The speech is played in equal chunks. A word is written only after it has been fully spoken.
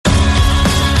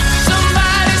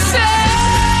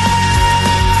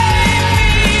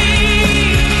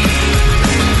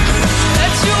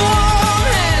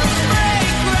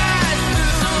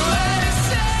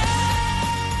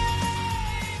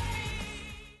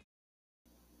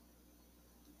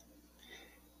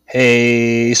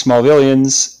Hey,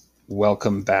 Smallvillians.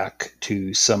 Welcome back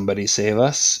to Somebody Save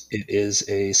Us. It is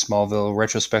a Smallville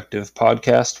retrospective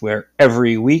podcast where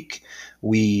every week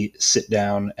we sit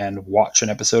down and watch an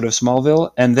episode of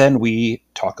Smallville and then we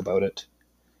talk about it.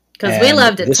 Because we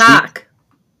love to this talk.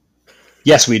 Week,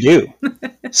 yes, we do.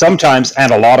 Sometimes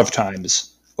and a lot of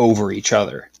times over each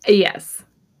other. Yes.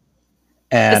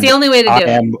 And it's the only way to do it.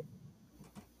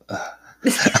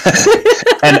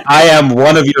 And I am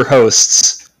one of your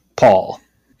hosts, Paul.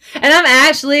 And I'm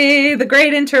Ashley, the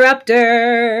great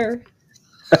interrupter.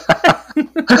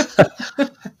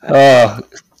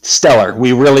 Stellar.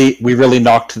 We really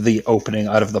knocked the opening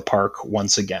out of the park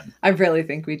once again. I really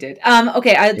think we did.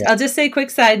 Okay, I'll just say a quick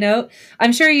side note.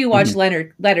 I'm sure you watched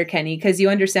Letterkenny because you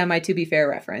understand my To Be Fair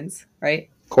reference,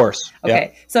 right? Of course.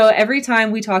 Okay, so every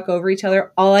time we talk over each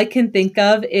other, all I can think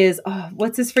of is,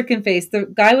 what's his freaking face? The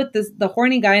guy with the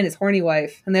horny guy and his horny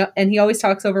wife. And he always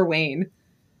talks over Wayne.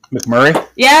 McMurray?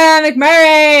 Yeah,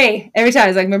 McMurray! Every time.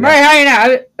 It's like, McMurray, how are you now?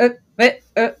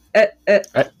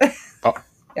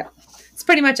 Yeah. It's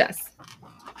pretty much us.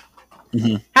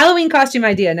 Mm-hmm. Halloween costume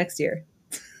idea next year.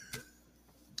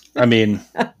 I mean,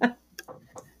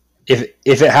 if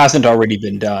it hasn't already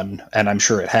been done, and I'm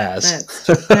sure it has.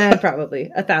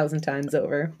 Probably 1,000 times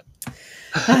over.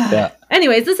 Yeah.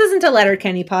 Anyways, this isn't a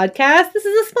Letterkenny podcast. This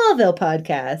is a Smallville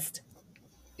podcast.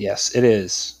 Yes, it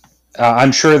is.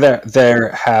 I'm sure that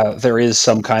there is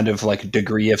some kind of like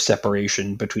degree of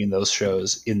separation between those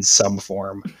shows in some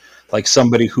form. Like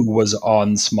somebody who was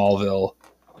on Smallville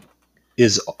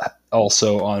is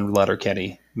also on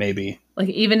Letterkenny, maybe. Like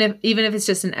even if it's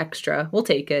just an extra, we'll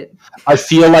take it. I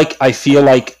feel like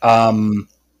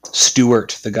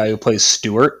Stewart, the guy who plays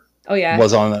Stewart,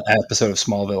 was on an episode of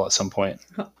Smallville at some point.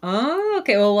 Oh,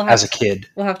 okay. Well, as a kid,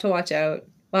 we'll have to watch out.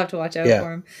 We'll have to watch out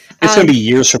for him. It's going to be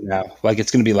years from now. Like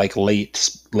it's going to be like late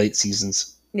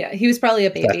seasons. Yeah, he was probably a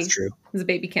baby. That's true. It was a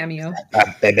baby cameo.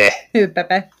 Baby.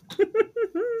 Bebe.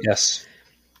 Yes.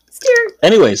 Steer.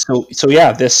 Anyway, so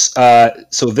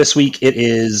this week it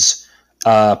is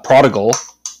Prodigal,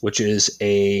 which is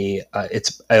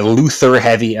it's a Luthor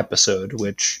heavy episode,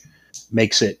 which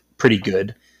makes it pretty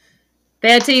good.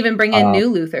 They had to even bring in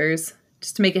new Luthors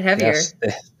just to make it heavier. Yes,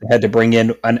 they had to bring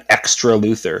in an extra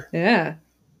Luthor. Yeah.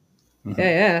 Mm-hmm.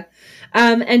 Yeah.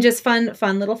 And just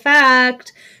fun little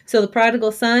fact. So the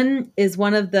prodigal son is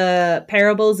one of the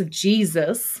parables of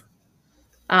Jesus.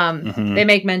 They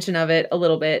make mention of it a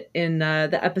little bit in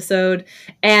the episode.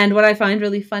 And what I find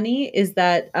really funny is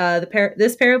that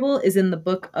this parable is in the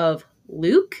book of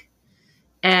Luke.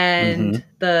 And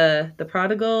the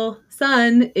prodigal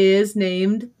son is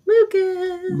named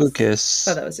Lucas.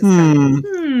 So that was just kind of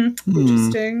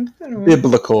interesting. I don't know.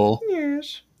 Biblical.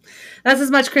 Yes. That's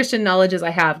as much Christian knowledge as I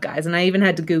have, guys, and I even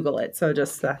had to Google it. So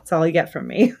that's all you get from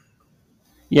me.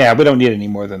 Yeah, we don't need any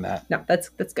more than that. No, that's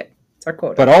good. It's our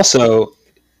quota. But also,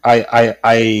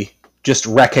 I just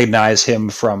recognize him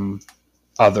from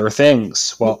other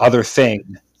things. Well, other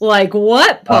thing. Like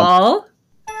what, Paul?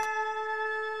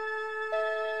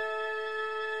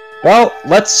 Well,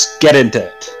 let's get into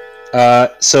it.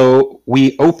 So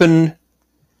we open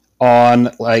on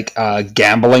like a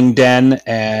gambling den,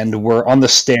 and we're on the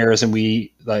stairs, and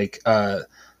we like a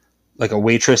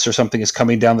waitress or something is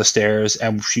coming down the stairs,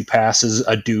 and she passes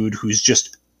a dude who's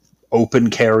just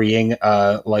open carrying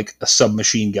like a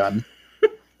submachine gun.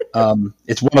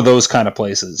 It's one of those kind of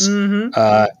places.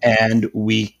 And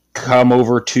we come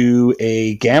over to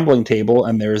a gambling table,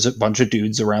 and there's a bunch of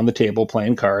dudes around the table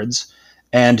playing cards,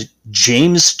 and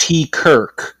James T.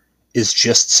 Kirk is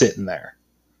just sitting there.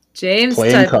 James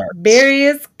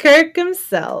Tiberius Kirk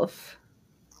himself.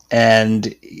 And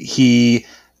he,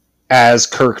 as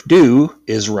Kirk do,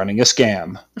 is running a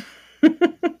scam.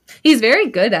 He's very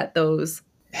good at those.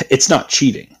 It's not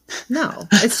cheating. No,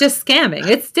 it's just scamming.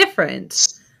 It's different.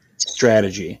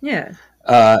 Strategy. Yeah.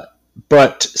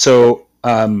 But so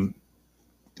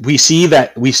we see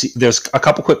there's a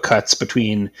couple quick cuts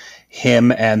between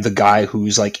him and the guy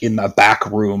who's like in the back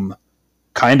room,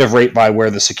 kind of right by where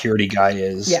the security guy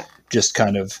is. Yeah. Just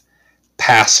kind of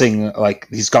passing, like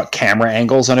he's got camera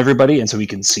angles on everybody, and so we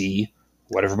can see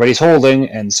what everybody's holding,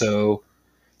 and so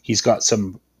he's got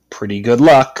some pretty good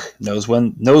luck. Knows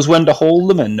when to hold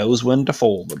them and knows when to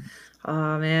fold them.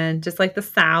 Oh man, just like the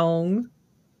sound.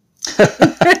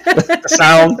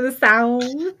 The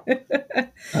sound.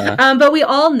 But we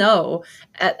all know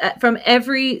from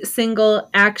every single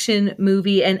action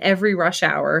movie and every Rush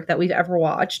Hour that we've ever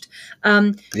watched,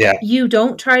 you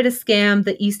don't try to scam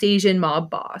the East Asian mob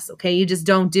boss. Okay, you just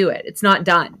don't do it. It's not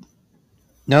done.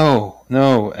 No.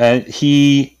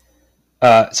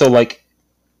 So like,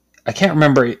 I can't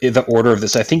remember the order of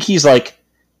this. I think he's like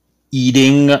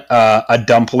eating a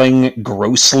dumpling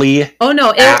grossly. Oh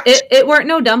no, it weren't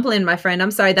no dumpling, my friend.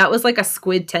 I'm sorry, that was like a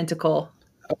squid tentacle.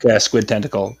 Okay, a squid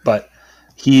tentacle, but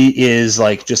he is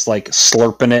like just like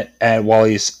slurping it, and while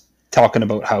he's talking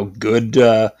about how good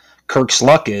Kirk's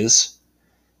luck is,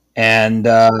 and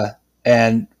out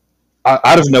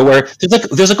of nowhere,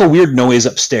 there's like a weird noise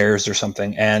upstairs or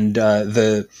something, and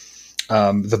the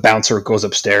bouncer goes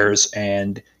upstairs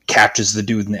and catches the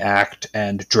dude in the act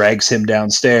and drags him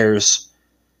downstairs,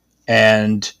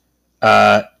 and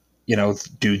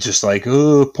dude's just like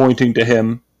pointing to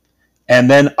him, and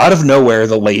then out of nowhere,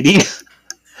 the lady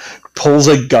pulls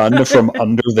a gun from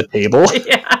under the table.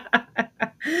 Yeah.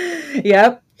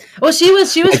 Yep. Well, she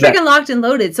was like freaking locked and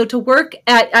loaded. So to work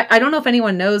at, I don't know if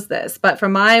anyone knows this, but for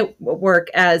my work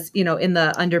as, in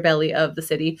the underbelly of the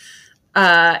city,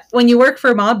 when you work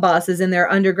for mob bosses in their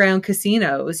underground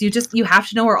casinos, you have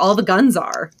to know where all the guns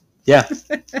are. Yeah.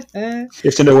 You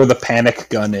have to know where the panic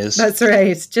gun is. That's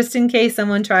right. Just in case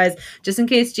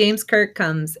James Kirk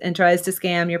comes and tries to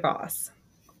scam your boss.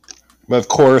 But of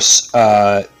course,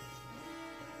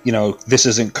 this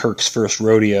isn't Kirk's first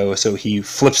rodeo, so he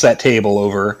flips that table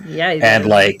over and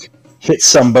like hits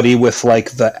somebody with like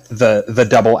the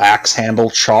double axe handle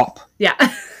chop. Yeah.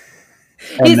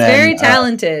 He's very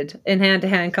talented in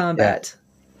hand-to-hand combat.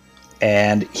 Yeah.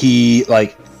 And he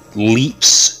like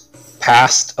leaps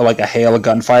past like a hail of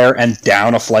gunfire and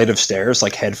down a flight of stairs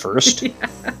like head first.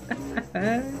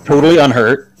 Yeah. Totally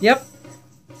unhurt. Yep.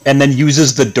 And then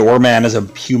uses the doorman as a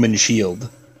human shield.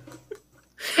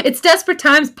 It's desperate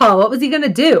times, Paul. What was he going to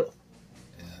do?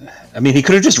 I mean, he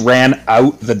could have just ran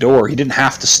out the door. He didn't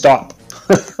have to stop.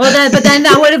 But then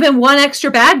that would have been one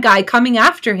extra bad guy coming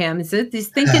after him. He's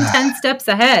thinking 10 steps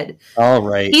ahead. All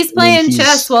right. He's playing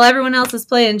chess while everyone else is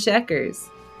playing checkers.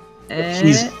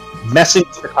 He's messing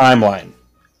with the timeline.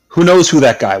 Who knows who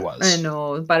that guy was? I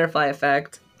know. Butterfly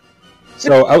effect.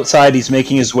 So outside, he's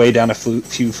making his way down a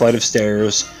few flight of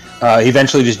stairs. He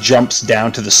eventually just jumps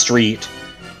down to the street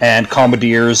and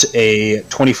commandeers a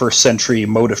 21st century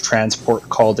mode of transport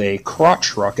called a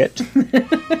crotch rocket.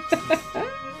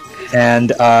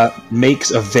 And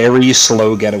makes a very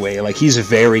slow getaway. Like, he's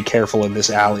very careful in this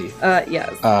alley.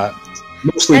 Yes.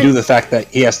 Mostly due to the fact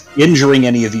that injuring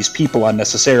any of these people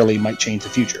unnecessarily might change the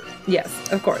future.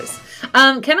 Yes, of course.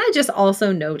 Can I just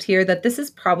also note here that this is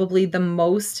probably the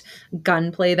most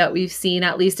gunplay that we've seen,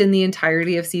 at least in the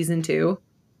entirety of season 2.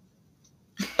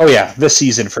 Oh yeah, this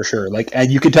season for sure. Like,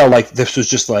 and you could tell like this was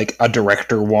just like a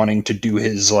director wanting to do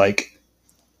his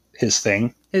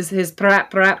thing. His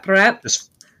prep.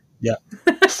 Yeah,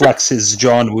 flex his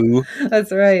John Woo.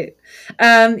 That's right.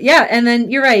 Yeah, and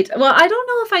then you're right. Well, I don't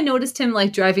know if I noticed him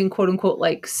like driving quote unquote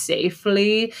like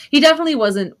safely. He definitely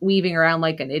wasn't weaving around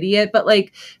like an idiot, but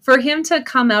like for him to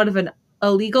come out of an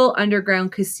illegal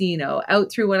underground casino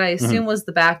out through what I assume was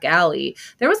the back alley,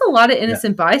 there was a lot of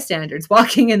innocent bystanders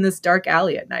walking in this dark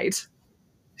alley at night.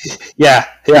 Yeah,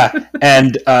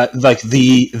 and like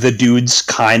the dudes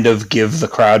kind of give the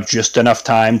crowd just enough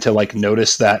time to like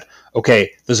notice that, okay,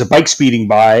 there's a bike speeding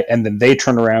by, and then they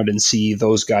turn around and see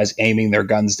those guys aiming their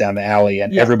guns down the alley,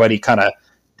 and everybody kind of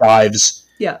dives.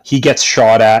 Yeah. He gets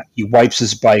shot at. He wipes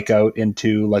his bike out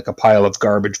into like a pile of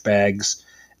garbage bags,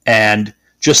 and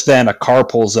just then a car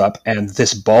pulls up, and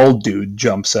this bald dude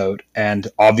jumps out and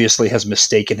obviously has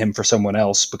mistaken him for someone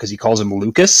else because he calls him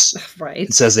Lucas. Right.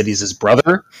 And says that he's his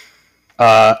brother.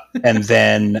 And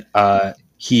then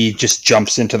he just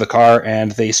jumps into the car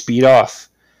and they speed off.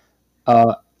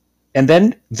 And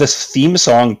then this theme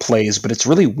song plays, but it's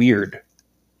really weird.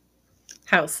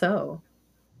 How so?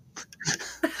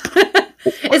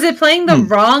 Is it playing the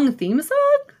wrong theme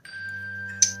song?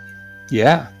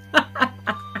 Yeah.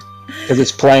 Because it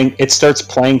starts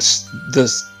playing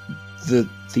the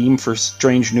theme for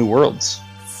Strange New Worlds.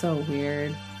 So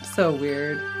weird.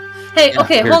 Hey,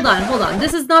 okay, weird. hold on.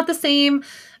 This is not the same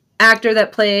actor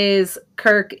that plays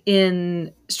Kirk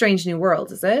in Strange New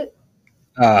Worlds, is it?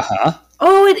 Uh-huh.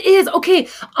 Oh, it is. Okay,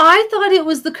 I thought it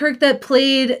was the Kirk that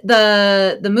played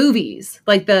the movies,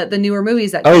 like the newer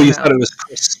movies that came out. Thought it was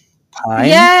Chris Pine?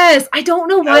 Yes, I don't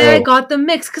know why I got them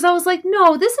mixed, because I was like,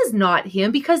 no, this is not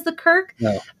him, because the Kirk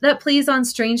that plays on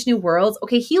Strange New Worlds,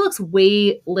 okay, he looks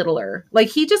way littler. Like,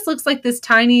 he just looks like this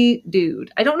tiny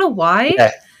dude. I don't know why.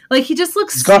 Yeah. Like, he just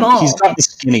looks small. He's gotten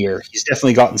skinnier. He's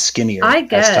definitely gotten skinnier I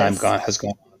guess. As time has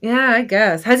gone. Yeah, I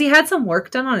guess. Has he had some work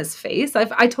done on his face?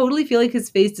 I totally feel like his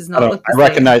face does not look the same. I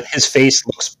recognize his face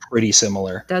looks pretty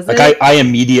similar. Does it? Like, I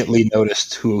immediately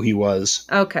noticed who he was.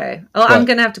 Okay. Well, I'm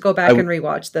going to have to go back and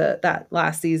rewatch that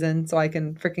last season so I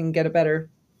can freaking get a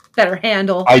better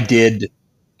handle. I did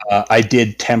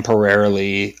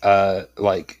temporarily,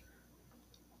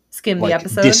 Skim the like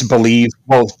episode. disbelieve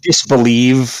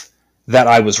that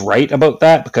I was right about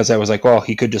that, because I was like, well,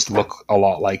 he could just look a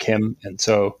lot like him. And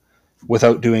so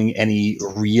without doing any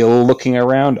real looking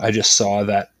around, I just saw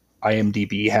that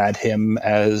IMDb had him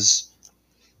as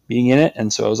being in it.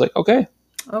 And so I was like, okay,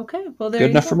 Okay, well, there good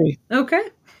you enough go. for me. Okay.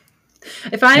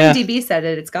 If IMDb said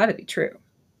it, it's got to be true.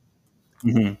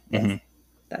 Mm-hmm, mm-hmm.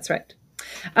 That's right.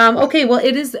 Okay, well,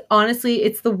 it is honestly,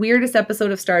 it's the weirdest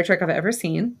episode of Star Trek I've ever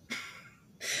seen.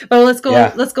 But let's go.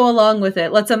 Yeah. Let's go along with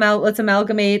it. Let's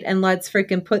amalgamate and let's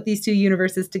freaking put these two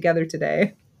universes together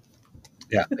today.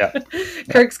 Yeah.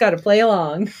 Kirk's got to play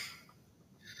along.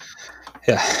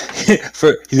 Yeah, he's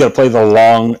got to play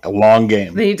the long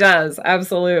game. He does,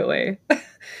 absolutely.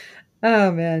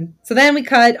 Oh man. So then we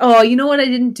cut. Oh, you know what I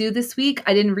didn't do this week?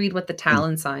 I didn't read what the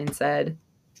Talon sign said.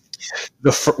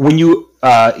 When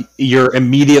you're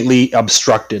immediately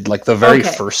obstructed, like the very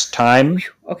first time.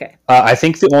 Okay. I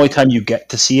think the only time you get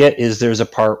to see it is there's a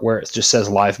part where it just says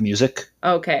live music.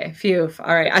 Okay. Phew.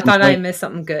 All right. I thought I missed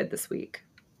something good this week.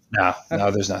 No,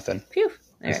 there's nothing. Phew.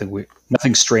 Nothing weird.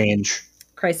 Nothing strange.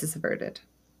 Crisis averted.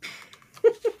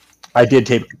 I did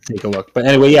take a look, but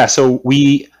anyway, yeah. So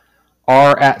we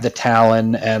are at the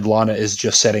Talon, and Lana is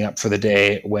just setting up for the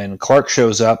day when Clark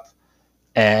shows up.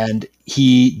 And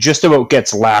he just about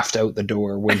gets laughed out the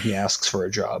door when he asks for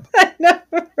a job. I know,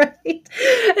 right?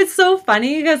 It's so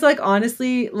funny because, like,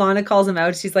 honestly, Lana calls him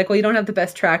out. She's like, well, you don't have the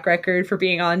best track record for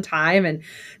being on time. And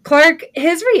Clark,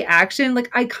 his reaction, like,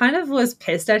 I kind of was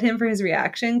pissed at him for his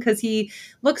reaction because he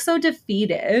looks so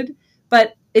defeated,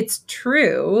 but it's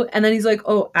true. And then he's like,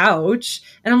 oh, ouch.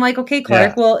 And I'm like, okay,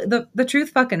 Clark, well, the truth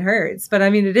fucking hurts. But I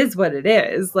mean, it is what it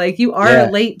is. Like, you are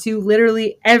late to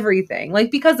literally everything, like,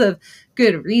 because of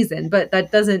good reason, but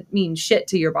that doesn't mean shit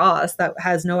to your boss that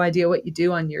has no idea what you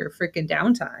do on your freaking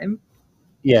downtime.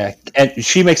 Yeah, and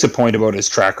she makes a point about his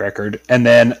track record, and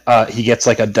then he gets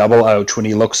like a double ouch when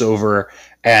he looks over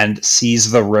and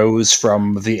sees the rose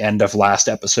from the end of last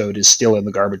episode is still in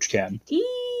the garbage can.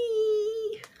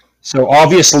 So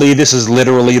obviously this is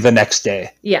literally the next day.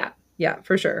 Yeah,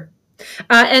 for sure.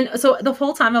 And so the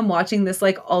whole time I'm watching this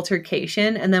like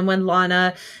altercation, and then when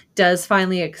Lana does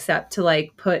finally accept to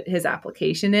like put his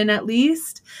application in, at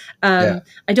least, I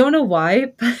don't know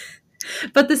why,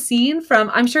 but the scene from,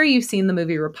 I'm sure you've seen the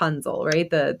movie Rapunzel, right?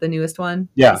 The newest one,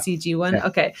 the CG one. Yeah.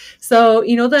 Okay, so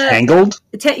you know the Tangled.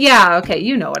 Okay,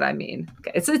 you know what I mean.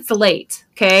 Okay, it's late.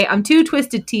 Okay, I'm 2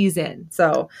 Twisted Teas in,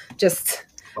 so just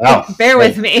bear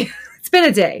with me. It's been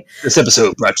a day. This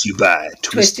episode brought to you by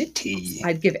Twisted Tea.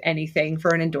 I'd give anything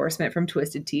for an endorsement from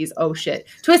Twisted Teas. Oh, shit.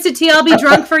 Twisted Tea, I'll be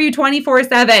drunk for you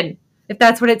 24/7, if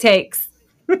that's what it takes.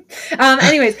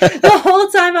 Anyways, the whole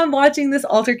time I'm watching this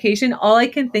altercation, all I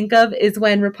can think of is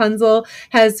when Rapunzel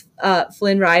has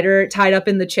Flynn Rider tied up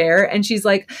in the chair, and she's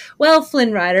like, well,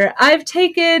 Flynn Rider, I've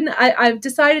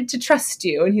decided to trust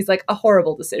you. And he's like, a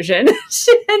horrible decision. And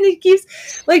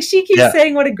she keeps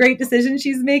saying what a great decision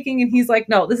she's making, and he's like,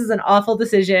 no, this is an awful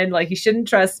decision. Like, you shouldn't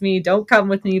trust me. Don't come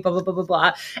with me, blah, blah, blah, blah,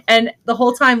 blah. And the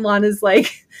whole time Lana's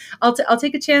like, I'll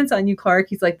take a chance on you, Clark.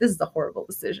 He's like, this is a horrible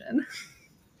decision.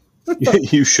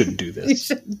 You shouldn't do this. You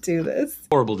shouldn't do this.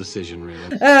 Horrible decision,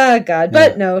 really. Oh God!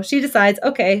 But no, she decides.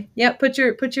 Okay, yeah, put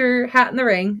your hat in the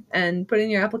ring and put in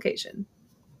your application.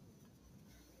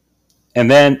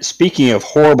 And then, speaking of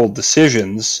horrible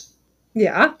decisions,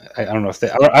 I don't know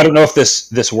if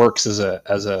this works as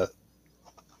a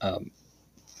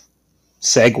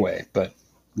segue, but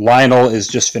Lionel is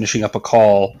just finishing up a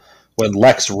call when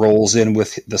Lex rolls in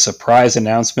with the surprise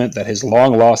announcement that his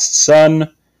long lost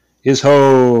son is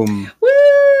home.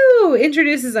 Woo!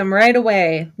 Introduces him right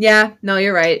away. Yeah, no,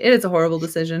 you're right. It is a horrible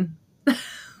decision.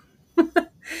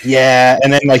 Yeah,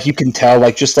 and then like you can tell,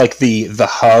 like just like the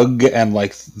hug and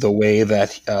like the way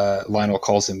that Lionel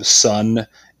calls him son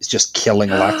is just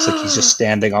killing Lex. Like he's just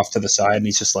standing off to the side and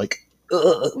he's just like,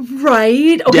 ugh,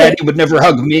 right? Okay. Daddy would never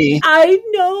hug me. I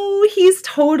know. He's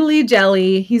totally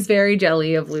jelly. He's very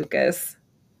jelly of Lucas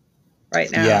right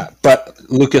now. Yeah, but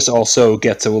Lucas also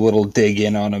gets a little dig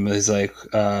in on him. He's like,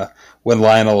 when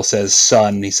Lionel says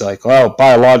son, he's like, well,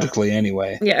 biologically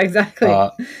anyway. Yeah, exactly.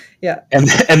 Yeah. And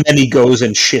then he goes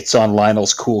and shits on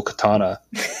Lionel's cool katana,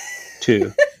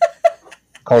 too.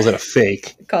 Calls it a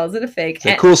fake. It's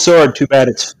a cool sword, too bad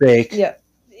it's fake. Yeah.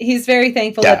 He's very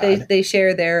thankful that they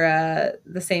share their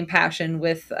the same passion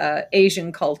with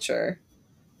Asian culture.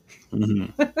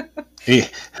 Mm-hmm.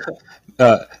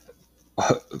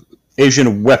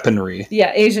 Asian weaponry.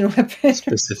 Yeah, Asian weaponry.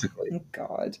 Specifically. Oh,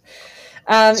 God.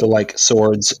 So like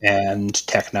swords and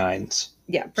Tech 9s.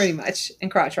 Yeah, pretty much.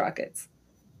 And crotch rockets.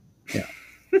 Yeah.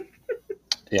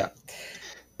 Yeah.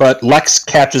 But Lex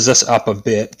catches us up a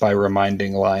bit by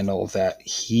reminding Lionel that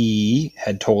he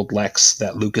had told Lex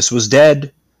that Lucas was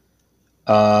dead,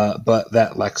 but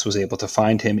that Lex was able to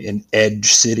find him in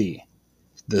Edge City,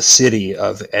 the city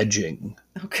of edging.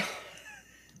 Oh, God.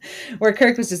 Where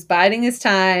Kirk was just biding his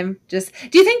time. Do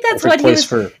you think that's what he was?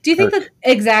 Do you think that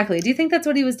exactly? Do you think that's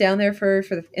what he was down there for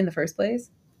in the first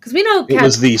place? Because we know it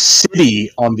was the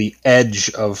city on the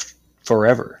edge of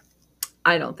forever.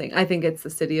 I don't think. I think it's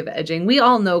the city of edging. We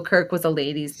all know Kirk was a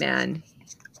ladies' man.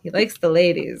 He likes the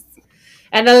ladies,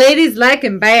 and the ladies like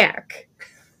him back.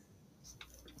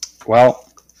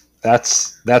 Well,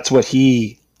 that's what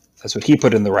he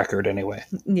put in the record anyway.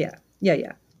 Yeah.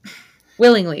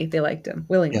 Willingly, they liked him.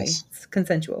 Willingly, yes. It's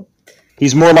consensual.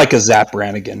 He's more like a Zap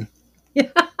Brannigan.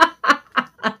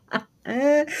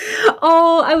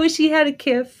 Oh, I wish he had a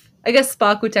Kif. I guess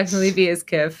Spock would technically be his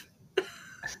Kif.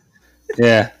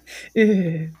 Yeah.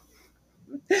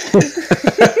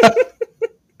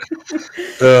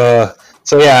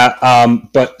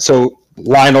 So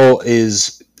Lionel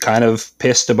is kind of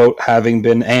pissed about having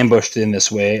been ambushed in this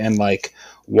way and like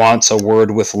wants a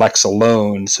word with Lex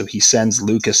alone, so he sends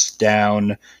Lucas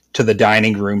down to the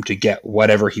dining room to get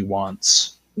whatever he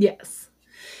wants. Yes.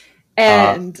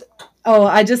 And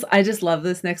I just love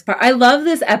this next part. I love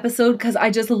this episode because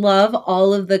I just love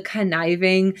all of the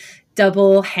conniving,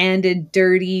 double-handed,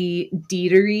 dirty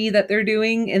deedery that they're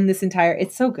doing in this entire...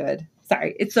 It's so good.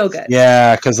 Sorry, it's so good.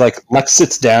 Yeah, because like Lex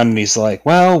sits down and he's like,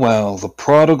 well, the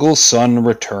prodigal son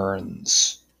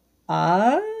returns.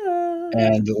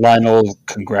 And Lionel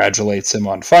congratulates him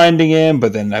on finding him,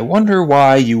 but then I wonder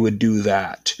why you would do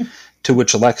that. To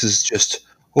which Lex is just,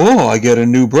 I get a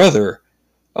new brother.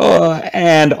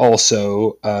 And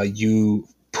also, you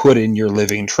put in your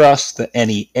living trust that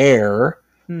any heir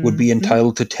would be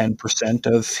entitled to 10%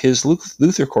 of his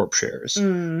Luthor Corp shares,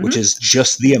 which is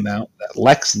just the amount that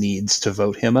Lex needs to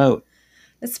vote him out.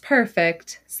 It's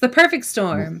perfect. It's the perfect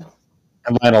storm.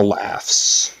 And Lionel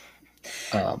laughs.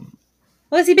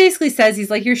 Well, as he basically says, he's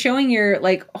like, you're showing your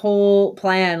like whole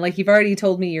plan. Like, you've already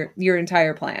told me your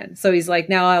entire plan. So he's like,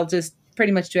 now I'll just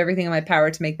pretty much do everything in my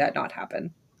power to make that not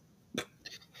happen.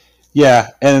 Yeah,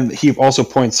 and he also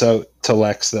points out to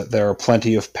Lex that there are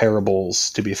plenty of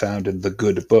parables to be found in the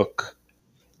good book.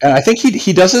 And I think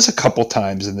he does this a couple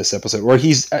times in this episode, where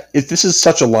this is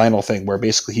such a Lionel thing, where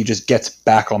basically he just gets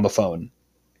back on the phone.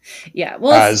 Yeah,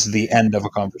 well, as the end of a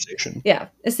conversation. Yeah,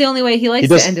 it's the only way he likes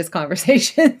to end his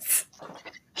conversations.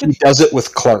 He does it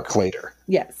with Clark later.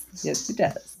 Yes, he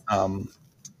does. But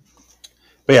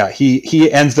yeah, he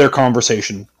ends their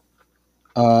conversation.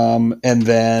 And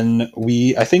then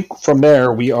I think from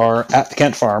there we are at the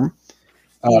Kent farm.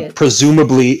 Yes.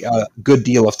 Presumably a good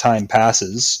deal of time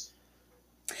passes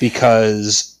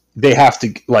because they have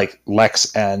to, like,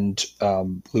 Lex and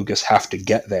Lucas have to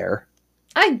get there.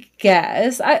 I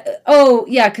guess.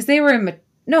 Because they were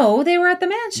they were at the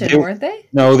mansion, weren't they?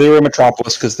 No, they were in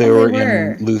Metropolis because they were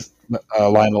in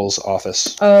Lionel's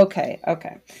office. Okay.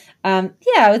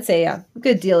 I would say, a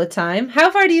good deal of time. How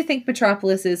far do you think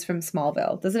Metropolis is from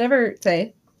Smallville? Does it ever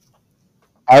say?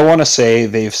 I want to say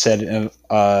they've said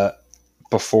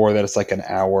before that it's like an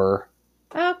hour.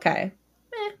 Okay.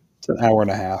 It's an hour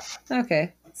and a half.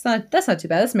 Okay. That's not too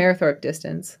bad. That's Mayerthorpe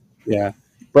distance. Yeah.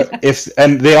 But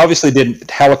and they obviously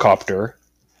didn't helicopter.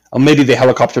 Or maybe they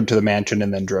helicoptered to the mansion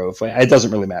and then drove. It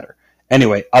doesn't really matter.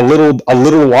 Anyway, a little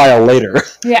while later,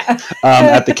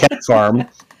 at the Kent farm,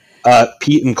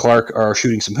 Pete and Clark are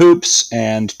shooting some hoops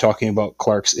and talking about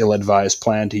Clark's ill-advised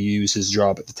plan to use his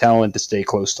job at the Talent to stay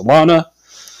close to Lana.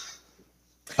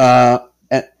 I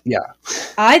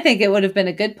think it would have been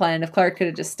a good plan if Clark could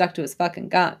have just stuck to his fucking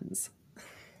guns.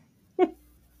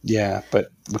 Yeah,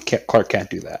 but Clark can't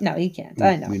do that. No, he can't.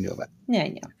 I know. We know that. Yeah, I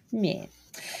know. Yeah.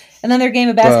 And then their game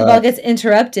of basketball gets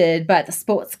interrupted by the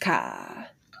sports car.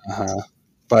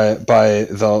 By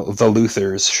the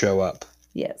Luthors show up.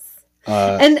 Yes.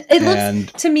 And it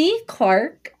looks, to me,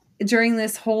 Clark, during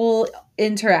this whole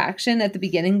interaction at the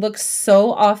beginning, looks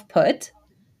so off-put.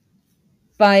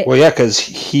 Because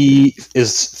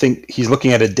he's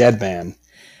looking at a dead man.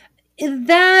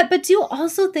 But do you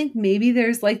also think maybe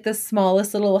there's like the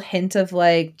smallest little hint of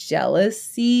like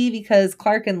jealousy because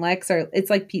Clark and Lex it's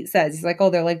like Pete says, he's like,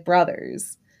 oh, they're like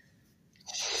brothers.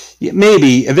 Yeah,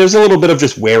 maybe. There's a little bit of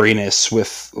just wariness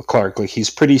with Clark. Like,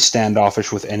 he's pretty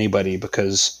standoffish with anybody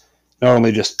because not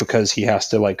only just because he has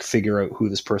to like figure out who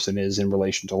this person is in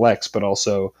relation to Lex, but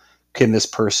also can this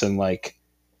person like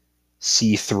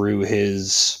see through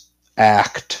his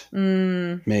act?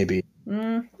 Maybe.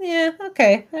 Yeah,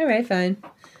 okay. All right, fine.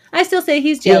 I still say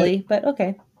he's jelly, but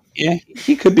okay. Yeah,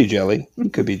 he could be jelly.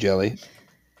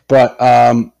 But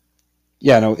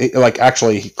Yeah, no, like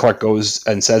actually, Clark goes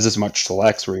and says as much to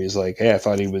Lex, where he's like, "Hey, I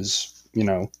thought he was, you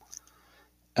know."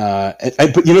 But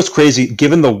you know, it's crazy.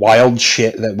 Given the wild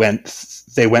shit that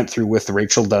they went through with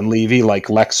Rachel Dunleavy, like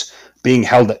Lex being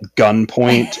held at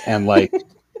gunpoint and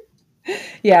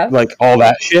Yeah. like all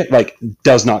that shit, like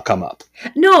does not come up.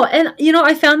 No, and you know,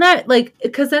 I found that like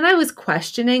because then I was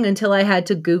questioning until I had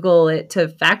to Google it to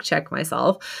fact check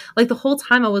myself. Like the whole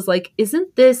time I was like,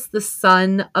 isn't this the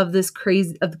son of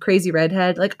the crazy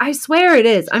redhead? Like I swear it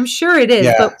is. I'm sure it is,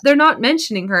 Yeah. but they're not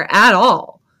mentioning her at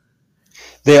all.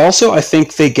 They also, I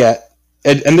think, they get,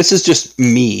 and this is just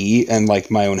me and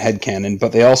like my own headcanon,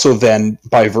 but they also then,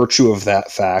 by virtue of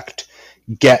that fact,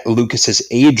 get Lucas's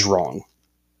age wrong.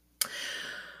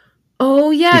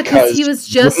 Oh yeah, because he was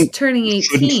just turning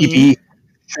 18.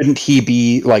 Shouldn't he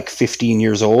be like 15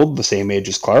 years old, the same age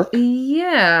as Clark?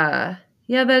 Yeah.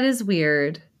 Yeah, that is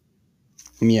weird.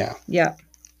 Yeah. Yeah.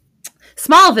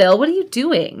 Smallville, what are you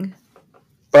doing?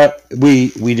 But we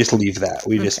just leave that.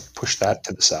 We just push that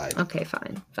to the side. Okay,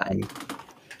 fine.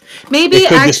 Maybe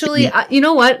actually, you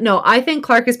know what? No, I think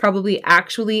Clark is probably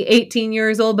actually 18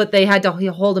 years old, but they had to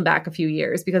hold him back a few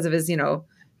years because of his, you know,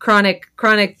 chronic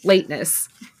lateness.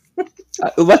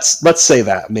 Let's say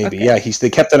that maybe. Okay. Yeah, they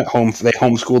kept him at home. They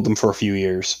homeschooled him for a few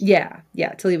years. Yeah,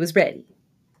 till he was ready.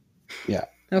 Yeah.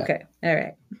 Okay.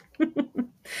 Yeah.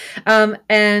 All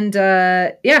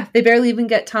right. They barely even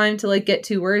get time to like get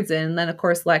 2 words in. And then of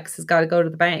course Lex has got to go to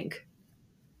the bank.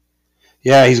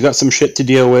 Yeah, he's got some shit to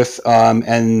deal with,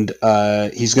 and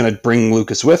he's going to bring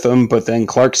Lucas with him. But then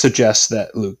Clark suggests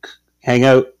that Luke hang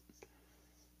out.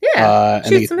 Yeah,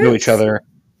 and they know each other.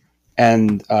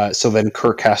 And so then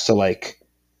Kirk has to like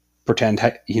pretend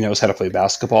he knows how to play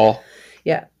basketball.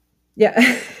 Yeah. He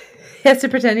has to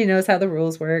pretend he knows how the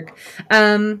rules work.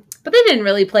 But they didn't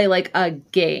really play like a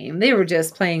game. They were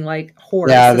just playing like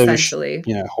horse, essentially.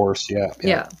 Horse.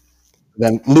 Yeah.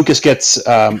 Then Lucas gets,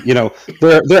 they're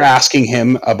asking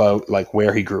him about like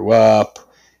where he grew up,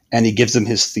 and he gives them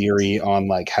his theory on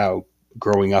like how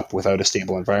growing up without a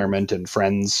stable environment and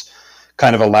friends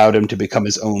kind of allowed him to become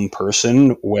his own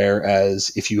person.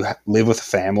 Whereas if you live with a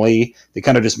family, they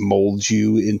kind of just mold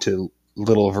you into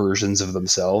little versions of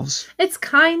themselves. It's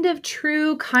kind of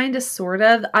true, kind of sort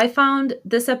of. I found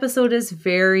this episode is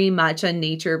very much a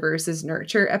nature versus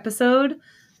nurture episode.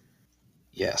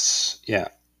 Yes. Yeah.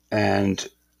 And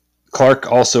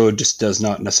Clark also just does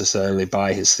not necessarily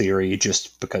buy his theory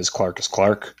just because Clark is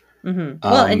Clark. Mm-hmm.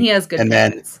 Well, and he has good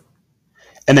points.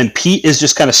 And then Pete is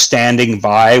just kind of standing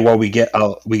by while we get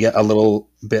a little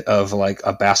bit of like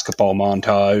a basketball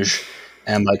montage,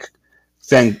 and like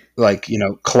then like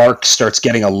Clark starts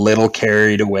getting a little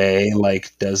carried away,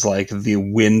 like does like the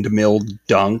windmill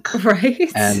dunk,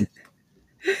 right? And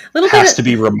has to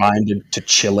be reminded to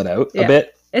chill it out a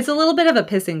bit. It's a little bit of a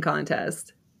pissing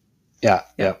contest. Yeah.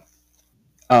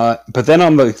 But then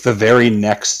on the very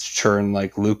next turn,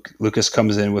 like Lucas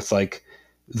comes in with like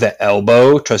the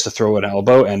elbow, tries to throw an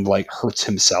elbow and like hurts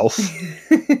himself.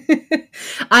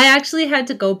 I actually had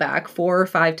to go back 4 or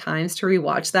 5 times to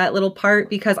rewatch that little part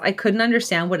because I couldn't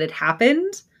understand what had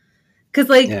happened. Because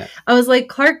I was like,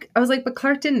 but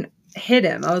Clark didn't hit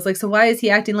him. I was like, so why is he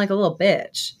acting like a little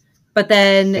bitch? But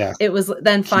then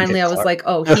finally I was like,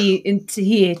 oh,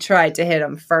 he tried to hit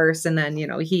him first, and then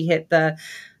he hit the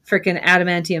freaking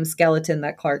adamantium skeleton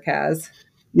that Clark has.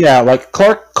 Yeah, like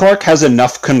Clark has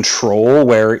enough control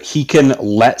where he can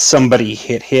let somebody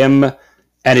hit him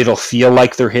and it'll feel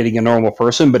like they're hitting a normal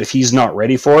person, but if he's not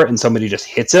ready for it and somebody just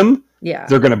hits him,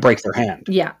 they're going to break their hand.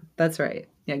 Yeah, that's right.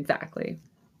 Yeah, exactly.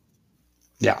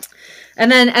 Yeah. And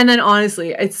then honestly,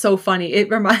 it's so funny. It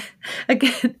reminds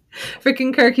again,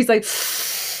 freaking Kirk, he's like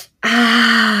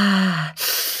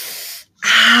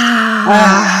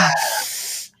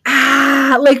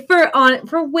like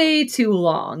for way too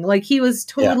long. Like he was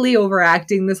totally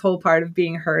overacting this whole part of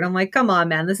being hurt. I'm like, come on,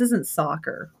 man, this isn't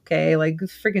soccer, okay? Like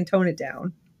freaking tone it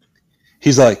down.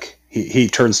 He's like, he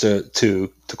turns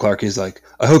to Clark. He's like,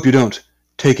 I hope you don't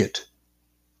take it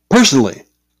personally.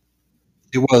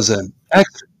 It was an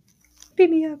accident. Beat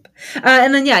me up.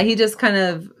 And then he just kind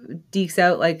of dekes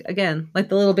out like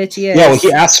the little bitch he is. Yeah, well,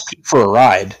 he asks for a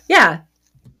ride. Yeah.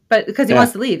 But because he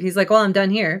wants to leave. He's like, well, I'm done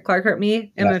here. Clark hurt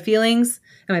me and my feelings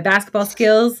and my basketball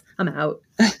skills. I'm out.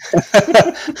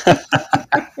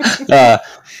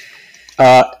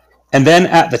 And then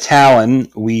at the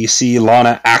Talon, we see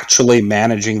Lana actually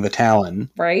managing the Talon.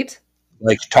 Right.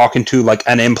 Like talking to like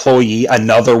an employee,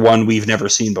 another one we've never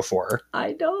seen before.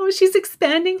 I know. She's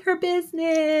expanding her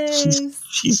business.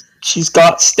 She's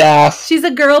got staff. She's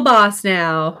a girl boss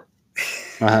now.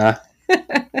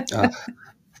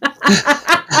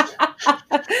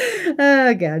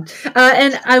 Oh god.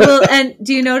 And I will. And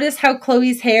do you notice how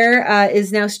Chloe's hair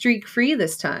is now streak free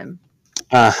this time?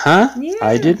 Uh-huh. Yeah.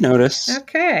 I did notice.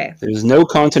 Okay. There's no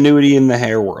continuity in the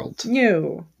hair world.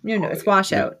 No. It's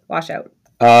wash out. Wash out.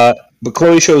 But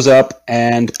Chloe shows up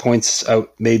and points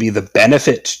out maybe the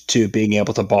benefit to being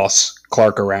able to boss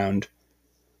Clark around.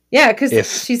 Yeah,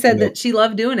 because she said that she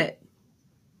loved doing it.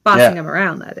 Bossing him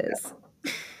around, that is.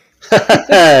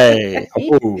 Hey!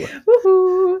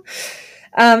 Woohoo!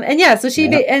 And yeah, so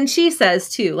she says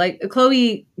too, like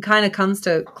Chloe kind of comes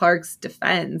to Clark's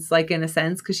defense, like in a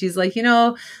sense, because she's like,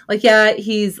 like, yeah,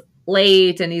 he's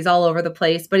late and he's all over the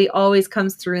place, but he always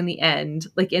comes through in the end,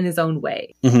 like in his own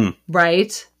way. Mm-hmm.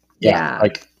 Right? Yeah.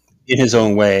 Like in his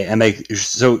own way. And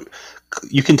so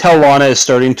you can tell Lana is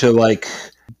starting to like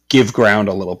give ground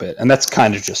a little bit. And that's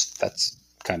kind of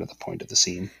the point of the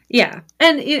scene. Yeah.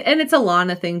 And it's a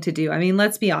Lana thing to do. I mean,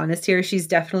 let's be honest here. She's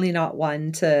definitely not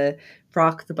one to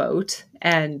rock the boat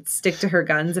and stick to her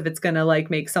guns if it's going to like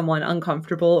make someone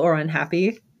uncomfortable or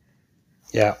unhappy.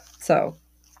 Yeah. So,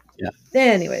 yeah.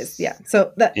 Anyways, yeah.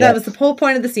 So that was the whole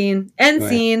point of the scene. End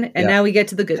scene. And now we get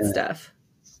to the good stuff.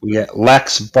 We get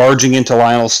Lex barging into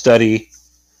Lionel's study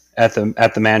at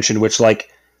the mansion, which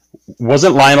like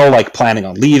wasn't Lionel like planning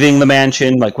on leaving the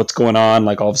mansion? Like what's going on?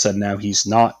 Like all of a sudden now he's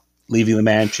not leaving the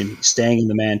mansion, he's staying in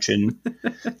the mansion.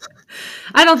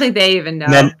 I don't think they even know.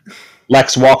 And then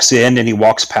Lex walks in and he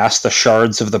walks past the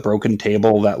shards of the broken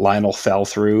table that Lionel fell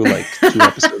through like 2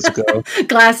 episodes ago.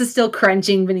 Glass is still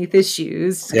crunching beneath his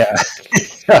shoes. Yeah.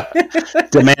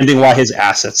 Demanding why his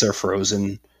assets are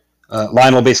frozen.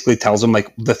 Lionel basically tells him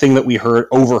like the thing that we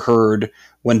overheard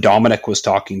when Dominic was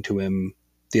talking to him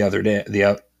the other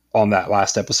day, on that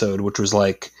last episode, which was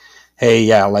like, hey,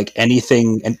 yeah, like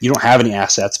anything, and you don't have any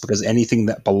assets because anything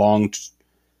that belonged,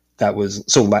 that was,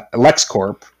 so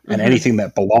LexCorp, and anything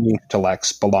that belonged to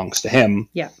Lex belongs to him.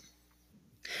 Yeah.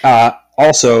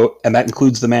 Also, and that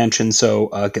includes the mansion, so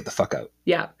get the fuck out.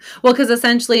 Yeah. Well, because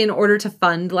essentially in order to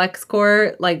fund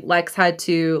LexCorp, like Lex had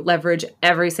to leverage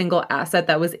every single asset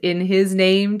that was in his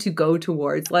name to go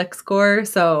towards LexCorp.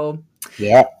 So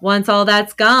yeah, once all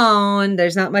that's gone,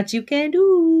 there's not much you can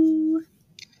do.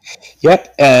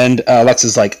 Yep. And Lex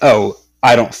is like, oh,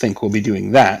 I don't think we'll be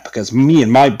doing that because me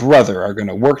and my brother are going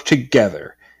to work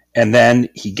together. And then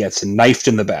he gets knifed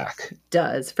in the back.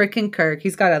 Does. Frickin' Kirk.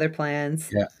 He's got other plans.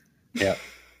 Yeah. Yeah.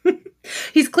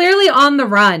 He's clearly on the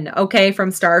run, okay,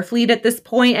 from Starfleet at this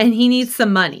point, and he needs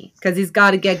some money because he's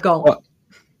got to get going. Well,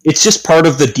 it's just part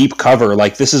of the deep cover.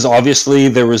 Like this is obviously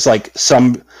there was like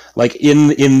some like in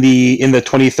the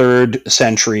 23rd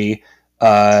century,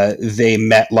 they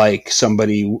met like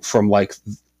somebody from like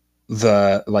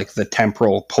the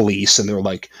temporal police, and they were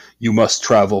like, you must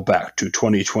travel back to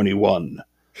 2021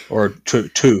 or to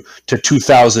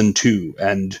 2002,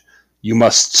 and you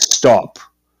must stop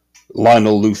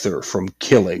Lionel Luthor from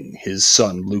killing his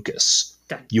son Lucas.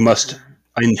 You must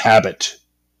inhabit.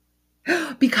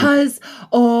 Because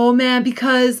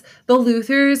the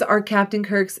Luthors are Captain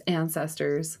Kirk's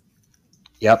ancestors.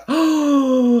 Yep.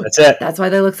 That's it. That's why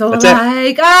they look so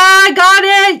alike. Ah, I got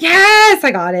it. Yes,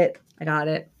 I got it.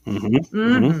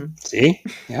 See?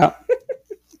 Yeah.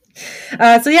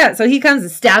 So he comes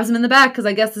and stabs him in the back because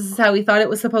I guess this is how he thought it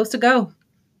was supposed to go.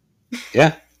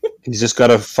 Yeah. He's just got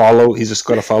to follow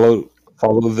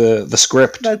the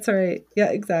script. That's right.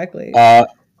 Yeah, exactly.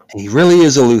 He really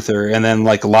is a Luthor. And then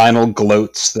like Lionel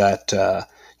gloats that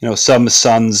some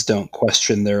sons don't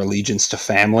question their allegiance to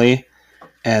family.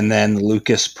 And then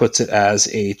Lucas puts it as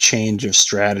a change of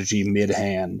strategy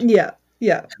mid-hand. Yeah.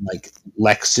 Yeah. And like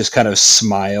Lex just kind of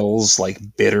smiles like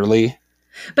bitterly.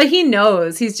 But he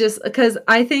knows. He's just because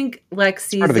I think Lex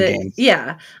sees it. Game.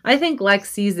 Yeah. I think Lex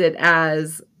sees it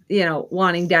as,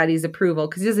 wanting daddy's approval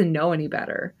because he doesn't know any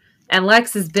better. And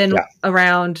Lex has been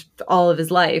around all of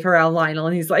his life, around Lionel,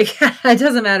 and he's like, it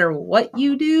doesn't matter what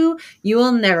you do, you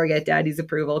will never get daddy's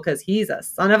approval because he's a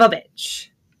son of a bitch.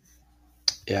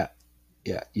 Yeah.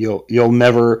 Yeah. You'll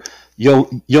never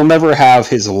have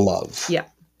his love. Yeah.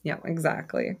 Yeah,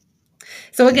 exactly.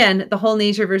 So again, the whole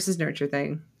nature versus nurture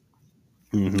thing.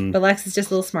 Mm-hmm. But Lex is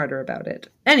just a little smarter about it.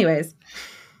 Anyways.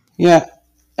 Yeah.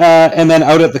 And then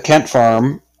out at the Kent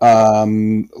farm,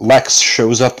 Lex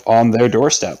shows up on their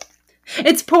doorstep.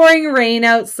 It's pouring rain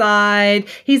outside.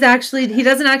 He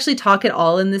doesn't actually talk at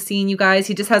all in the scene, you guys.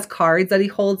 He just has cards that he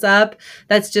holds up.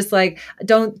 That's just like,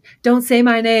 don't say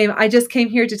my name. I just came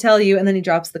here to tell you. And then he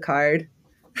drops the card.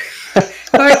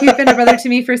 Clark, you've been a brother to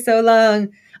me for so long.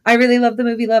 I really love the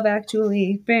movie Love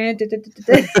Actually.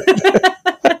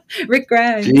 Rick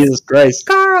Grimes. Jesus Christ.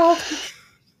 Carl.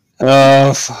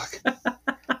 Oh, fuck.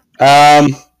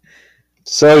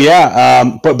 So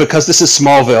yeah, but because this is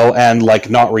Smallville and like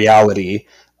not reality,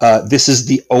 this is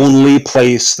the only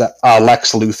place that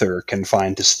Lex Luthor can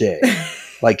find to stay.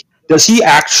 Like, does he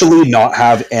actually not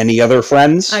have any other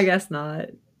friends? I guess not.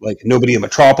 Like nobody in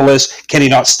Metropolis? Can he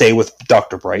not stay with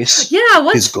Dr. Bryce? Yeah,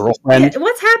 his girlfriend?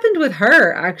 What's happened with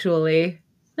her? Actually,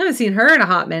 I haven't seen her in a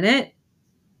hot minute.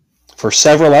 For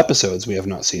several episodes, we have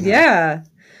not seen her. Yeah.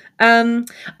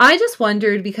 I just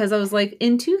wondered because I was like,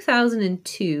 in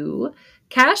 2002,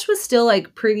 cash was still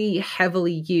like pretty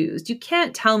heavily used. You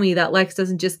can't tell me that Lex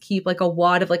doesn't just keep like a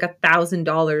wad of like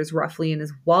 $1,000 roughly in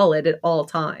his wallet at all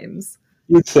times.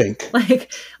 You'd think.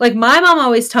 Like my mom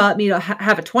always taught me to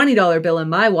have a $20 bill in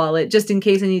my wallet just in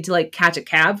case I need to like catch a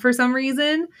cab for some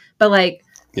reason. But like,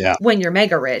 yeah, when you're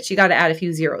mega rich, you got to add a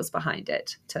few zeros behind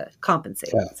it to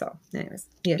compensate. Yeah. So, anyways,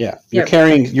 you're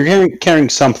carrying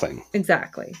something.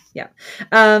 Exactly. Yeah.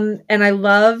 And I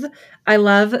love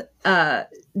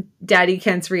Daddy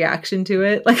Kent's reaction to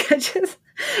it. Like, he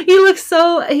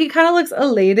kind of looks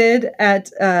elated at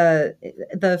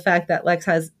the fact that Lex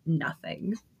has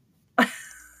nothing.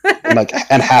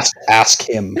 and has to ask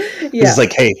him. Yeah. He's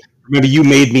like, hey, maybe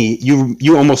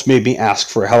you almost made me ask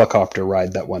for a helicopter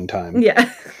ride that one time.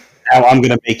 Yeah. Now I'm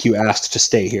going to make you ask to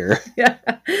stay here. Yeah.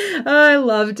 Oh, I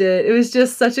loved it. It was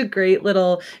just such a great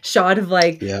little shot of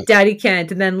like Daddy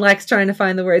Kent and then Lex trying to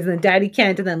find the words and then Daddy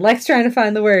Kent and then Lex trying to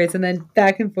find the words and then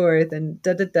back and forth and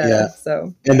da-da-da. Yeah.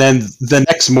 So. And then the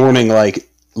next morning, like,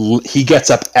 he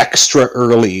gets up extra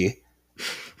early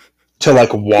to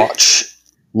like watch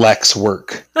Lex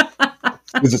work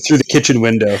through the kitchen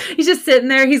window. He's just sitting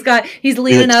there. He's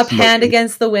leaning up, hand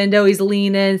against the window. He's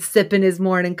leaning, sipping his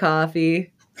morning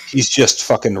coffee. He's just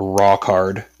fucking rock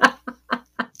hard.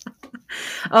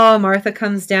 Oh, Martha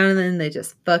comes down and then they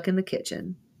just fuck in the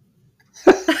kitchen.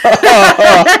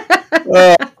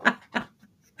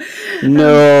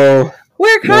 No.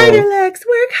 Work harder, Lex.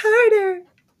 Work harder.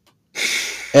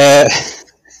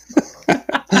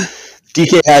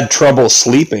 DK had trouble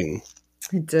sleeping.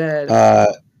 He did. I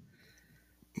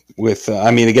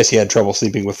guess he had trouble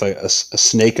sleeping with a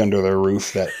snake under their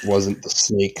roof that wasn't the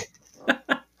snake.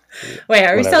 Wait,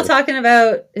 are we still talking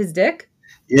about his dick?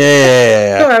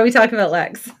 Yeah. Or are we talking about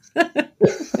Lex?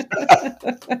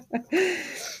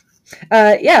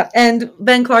 Yeah, and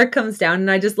then Clark comes down, and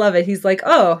I just love it. He's like,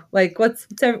 "Oh, like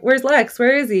where's Lex?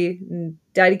 Where is he?" And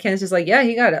Daddy Kent's just like, "Yeah,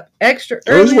 he got up extra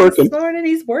early this morning.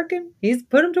 He's working. He's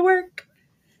put him to work.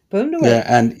 Put him to work." Yeah,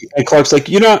 and Clark's like,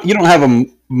 you don't have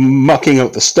him mucking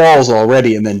out the stalls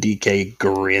already, and then DK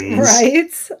grins.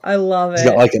 Right, I love it. He's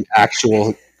got like an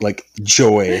actual like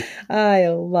joy. I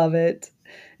love it.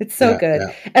 It's so good.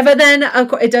 Yeah. But then, of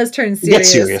course, it does turn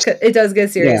serious. It does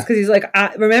get serious because he's like,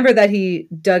 remember that he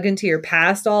dug into your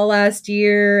past all last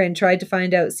year and tried to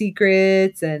find out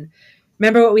secrets. And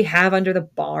remember what we have under the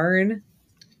barn?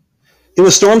 In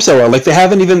the storm cellar. Like, they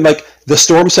haven't even, like, the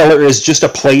storm cellar is just a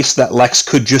place that Lex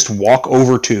could just walk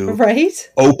over to. Right?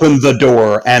 Open the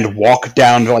door and walk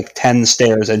down to, like, 10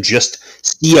 stairs and just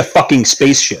see a fucking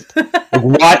spaceship.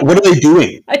 Like, what are they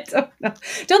doing? I don't know.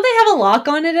 Don't they have a lock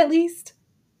on it at least?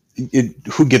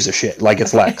 Who gives a shit? Like,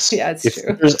 it's Lex. Yeah, it's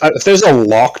true. If there's a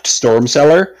locked storm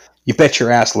cellar, you bet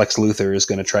your ass Lex Luthor is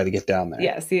going to try to get down there.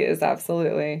 Yes, he is,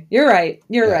 absolutely. You're right.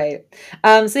 Right.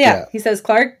 He says,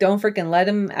 Clark, don't freaking let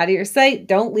him out of your sight.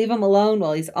 Don't leave him alone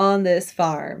while he's on this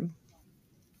farm.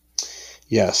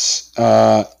 Yes.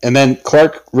 And then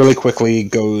Clark really quickly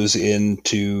goes in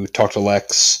to talk to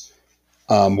Lex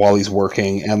while he's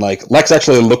working, and like Lex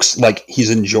actually looks like he's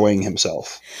enjoying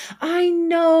himself. I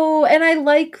know, and I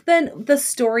like the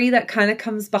story that kind of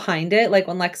comes behind it, like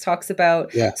when Lex talks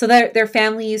about so their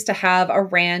family used to have a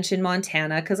ranch in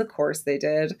Montana, because of course they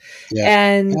did.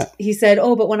 And he said,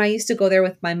 oh, but when I used to go there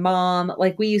with my mom,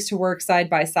 like we used to work side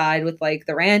by side with like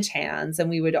the ranch hands, and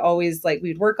we would always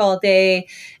we'd work all day,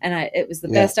 and it was the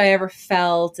best I ever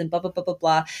felt, and blah blah blah blah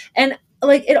blah. And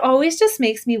like, it always just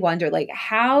makes me wonder, like,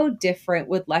 how different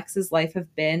would Lex's life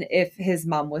have been if his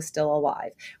mom was still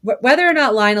alive? Whether or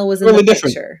not Lionel was in the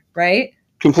picture, right?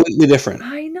 Completely different.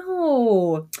 I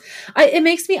know. I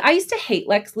used to hate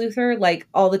Lex Luthor, like,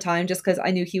 all the time just because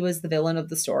I knew he was the villain of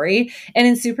the story. And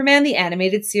in Superman, the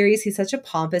animated series, he's such a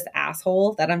pompous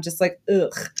asshole that I'm just like,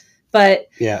 ugh. But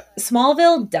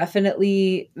Smallville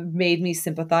definitely made me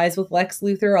sympathize with Lex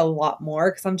Luthor a lot more,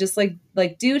 because I'm just like,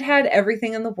 dude had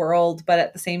everything in the world, but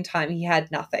at the same time he had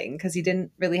nothing, because he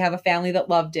didn't really have a family that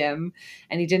loved him,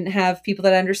 and he didn't have people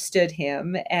that understood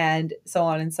him, and so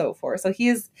on and so forth. So he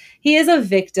is a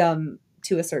victim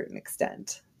to a certain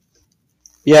extent.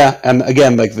 Yeah, and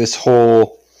again, like this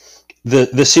whole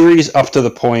the series up to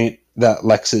the point that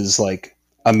Lex is like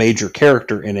a major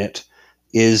character in it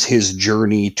is his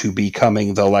journey to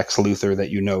becoming the Lex Luthor that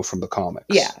you know from the comics.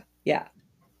 Yeah.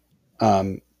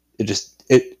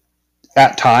 It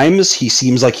at times he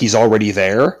seems like he's already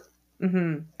there,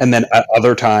 and then at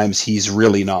other times he's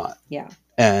really not. Yeah.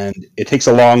 And it takes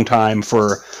a long time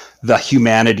for the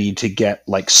humanity to get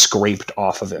like scraped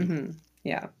off of him.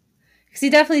 Yeah.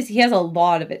 Because he has a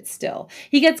lot of it still.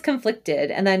 He gets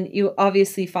conflicted, and then you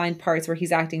obviously find parts where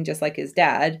he's acting just like his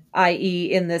dad,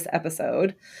 i.e. in this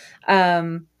episode.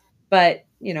 But,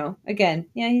 you know, again,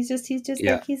 yeah, he's just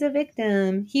like, he's a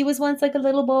victim. He was once like a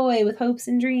little boy with hopes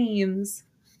and dreams.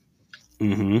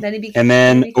 And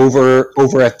then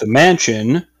over at the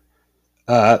mansion,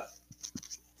 our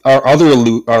other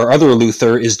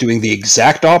Luthor is doing the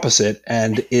exact opposite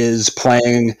and is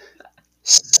playing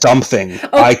something.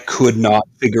 I could not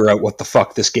figure out what the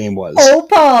fuck this game was. Oh,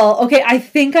 Paul. Okay, I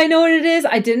think I know what it is.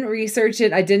 I didn't research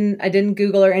it. I didn't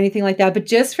Google or anything like that. But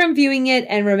just from viewing it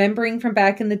and remembering from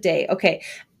back in the day. Okay,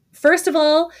 first of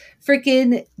all,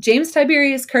 freaking James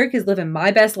Tiberius Kirk is living my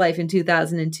best life in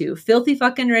 2002. Filthy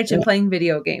fucking rich and playing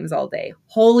video games all day.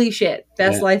 Holy shit,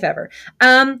 best life ever.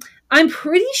 I'm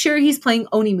pretty sure he's playing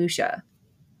Onimusha.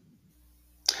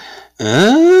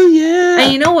 Oh yeah.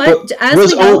 And you know what?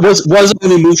 Was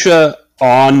Onimusha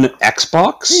on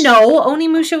Xbox? No,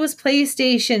 Onimusha was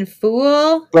PlayStation,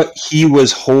 fool. But he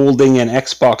was holding an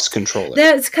Xbox controller.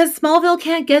 That's because Smallville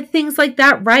can't get things like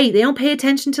that right. They don't pay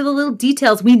attention to the little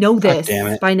details. We know this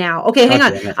by now. Okay, hang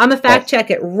on. I'm gonna fact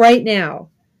check it right now.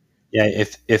 Yeah,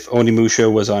 if Onimusha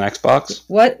was on Xbox.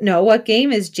 What? No, what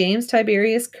game is James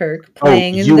Tiberius Kirk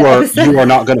playing in the episode? You are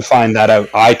not going to find that out.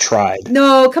 I tried.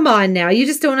 No, come on now. You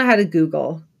just don't know how to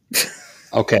Google.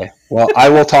 Okay. Well, I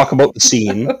will talk about the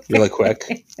scene really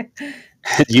quick.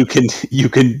 You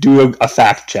can do a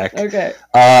fact check. Okay.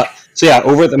 So yeah,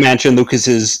 over at the mansion, Lucas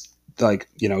is like,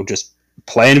 you know, just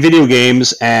playing video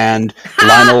games, and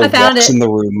Lionel walks in the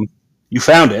room. You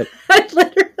found it. I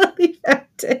literally found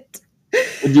it.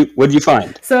 What'd you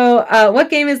find? So, what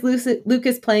game is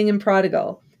Lucas playing in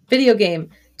Prodigal? Video game.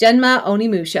 Genma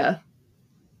Onimusha.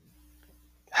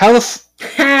 How the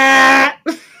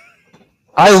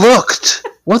I looked.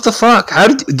 What the fuck? How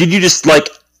did you just like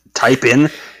type in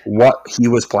what he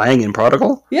was playing in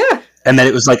Prodigal? Yeah. And then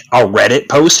it was like a Reddit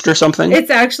post or something? It's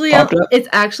actually in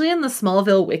the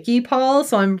Smallville wiki, Paul,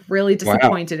 so I'm really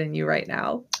disappointed in you right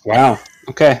now. Wow.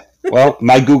 Okay. Well,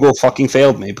 my Google fucking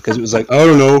failed me because it was like, I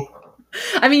don't know.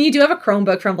 I mean, you do have a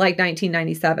Chromebook from like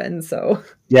 1997, so...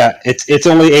 Yeah, it's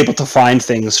only able to find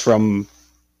things from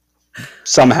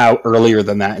somehow earlier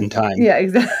than that in time. Yeah,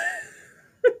 exactly.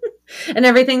 And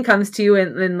everything comes to you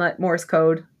in like Morse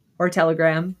code or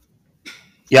telegram.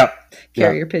 Yep.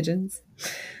 Carrier pigeons.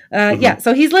 Yeah,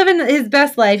 so he's living his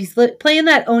best life. He's playing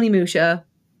that Onimusha.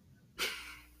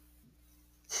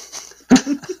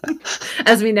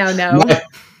 As we now know.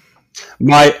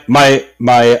 My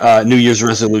New Year's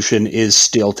resolution is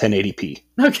still 1080p.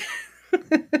 Okay.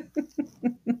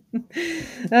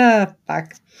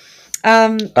 Fuck.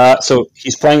 So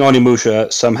he's playing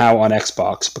Onimusha somehow on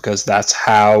Xbox because that's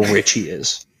how rich he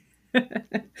is.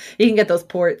 He can get those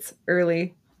ports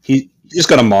early. He's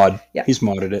got a mod. Yeah. He's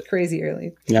modded it. Crazy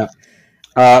early. Yeah.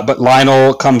 But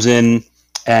Lionel comes in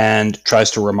and tries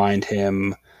to remind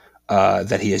him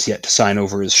that he has yet to sign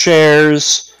over his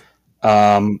shares.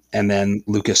 And then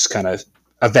Lucas kind of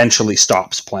eventually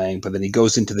stops playing, but then he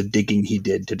goes into the digging he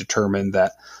did to determine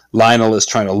that Lionel is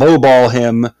trying to lowball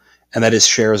him and that his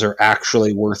shares are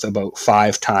actually worth about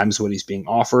 5 times what he's being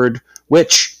offered,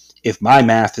 which, if my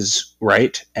math is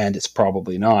right, and it's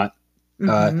probably not,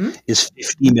 is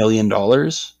 $50 million.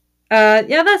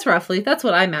 Yeah, that's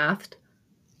what I mathed.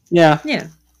 Yeah. Yeah.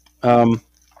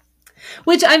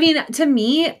 Which, I mean, to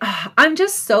me, I'm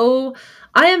just so...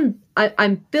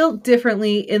 I'm built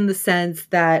differently in the sense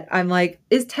that I'm like,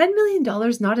 is $10 million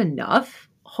not enough?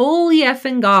 Holy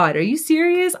effing God. Are you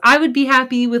serious? I would be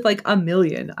happy with like $1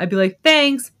 million. I'd be like,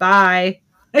 thanks, bye.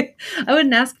 I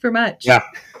wouldn't ask for much. Yeah.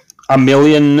 $1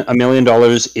 million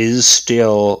is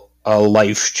still a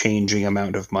life-changing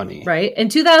amount of money. Right. In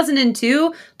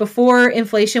 2002, before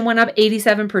inflation went up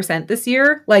 87% this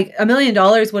year, like $1 million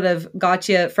would have got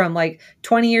you from like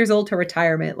 20 years old to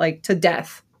retirement, like to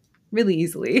death really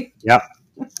easily. Yeah.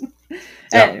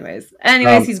 Anyways,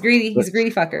 he's greedy. He's a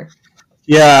greedy fucker.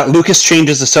 Yeah, Lucas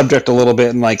changes the subject a little bit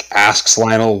and like asks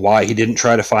Lionel why he didn't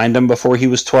try to find him before he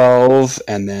was 12,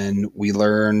 and then we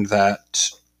learn that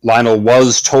Lionel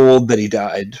was told that he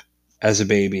died as a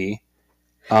baby,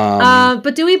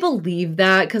 But do we believe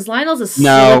that? Because Lionel's a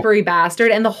slippery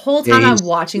bastard, and the whole time I'm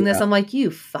watching this, I'm like, "You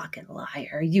fucking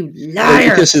liar! You liar!"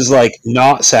 Lucas is like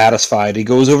not satisfied. He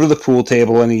goes over to the pool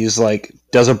table and he's like,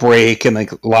 does a break, and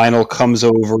like Lionel comes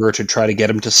over to try to get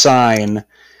him to sign,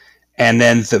 and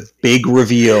then the big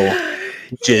reveal,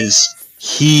 which is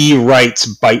he writes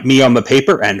 "bite me" on the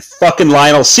paper, and fucking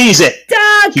Lionel sees it.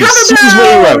 He sees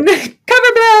what he wrote.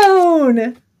 Cover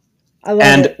blown.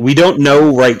 And we don't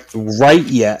know right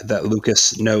yet that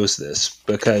Lucas knows this,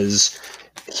 because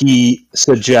he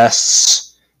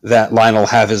suggests that Lionel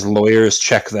have his lawyers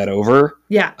check that over.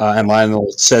 Yeah. And Lionel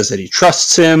says that he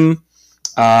trusts him.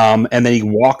 And then he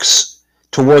walks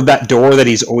toward that door that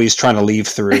he's always trying to leave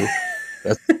through.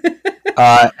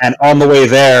 And on the way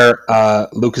there,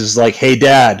 Lucas is like, "Hey,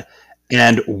 Dad,"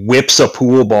 and whips a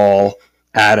pool ball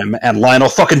at him, and Lionel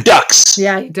fucking ducks.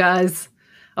 Yeah, he does.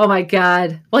 Oh my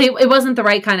God. Well, it wasn't the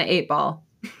right kind of 8-ball.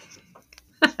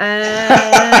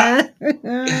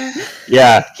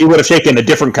 Yeah, he would have taken a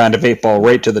different kind of 8-ball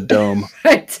right to the dome.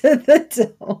 Right to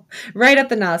the dome. Right up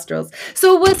the nostrils.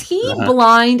 So was he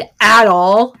blind at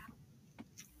all?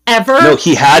 Ever? No,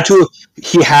 he had to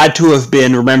have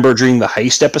been, remember, during the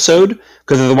heist episode,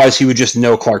 because otherwise he would just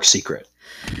know Clark's secret.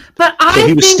 But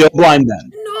he was still blind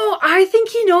then. No, I think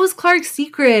he knows Clark's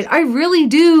secret. I really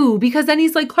do, because then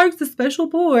he's like, "Clark's a special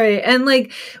boy," and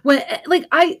like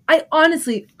I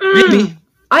honestly, maybe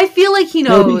I feel like he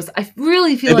knows. Maybe. I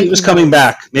really feel like it was coming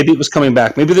back. Maybe it was coming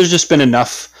back. Maybe there's just been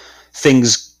enough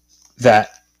things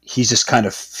that he's just kind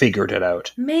of figured it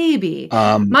out. Maybe.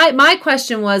 My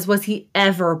question was he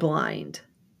ever blind?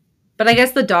 But I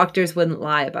guess the doctors wouldn't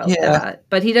lie about that.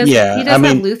 But he does. Yeah, he does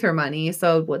have Luther money,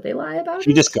 so would they lie about it?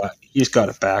 He just got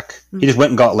it back. He just went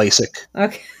and got LASIK.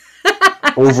 Okay.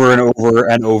 Over and over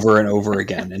and over and over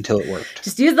again until it worked.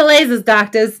 Just use the lasers,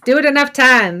 doctors. Do it enough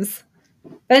times.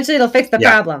 Eventually, it'll fix the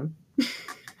problem.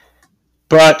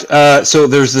 But so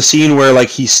there's the scene where like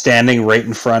he's standing right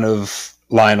in front of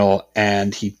Lionel,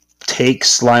 and he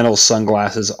takes Lionel's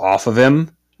sunglasses off of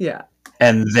him. Yeah.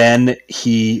 And then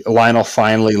Lionel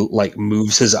finally like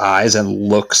moves his eyes and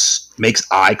makes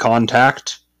eye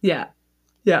contact. Yeah.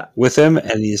 Yeah. With him,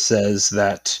 and he says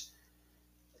that,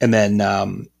 and then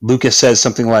Lucas says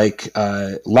something like,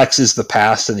 "Lex is the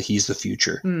past and he's the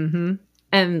future." Mm-hmm.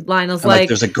 And Lionel's like,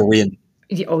 there's a grin.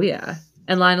 Oh yeah.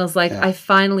 And Lionel's like, "I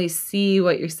finally see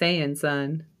what you're saying,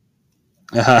 son."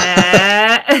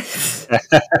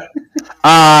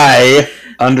 I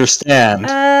understand.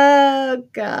 Oh,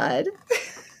 God.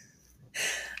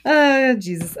 Oh,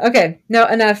 Jesus. Okay. No,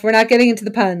 enough. We're not getting into the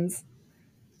puns.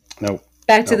 Nope.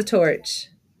 Back to the torch.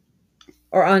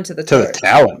 Or onto the torch. To the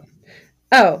Talon.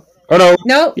 Oh. Oh, no.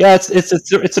 No. Yeah, it's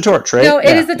a torch, right? No,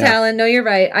 it is the Talon. No, you're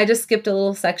right. I just skipped a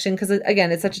little section because,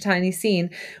 again, it's such a tiny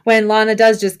scene. When Lana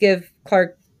does just give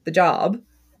Clark the job.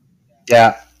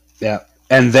 Yeah. Yeah.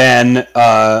 And then...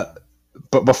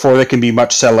 but before there can be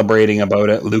much celebrating about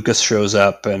it, Lucas shows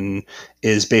up and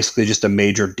is basically just a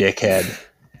major dickhead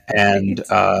and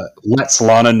lets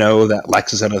Lana know that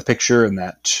Lex is out of the picture, and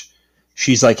that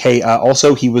she's like, "Hey,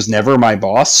 also, he was never my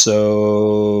boss,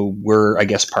 so we're, I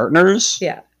guess, partners."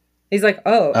 Yeah. He's like,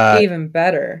 "Oh, even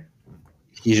better."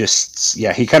 He just,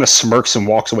 he kind of smirks and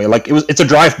walks away. Like, it's a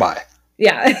drive-by.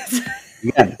 Yeah.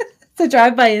 It's a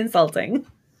drive-by insulting.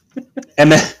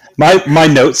 And then my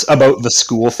notes about the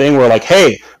school thing were like,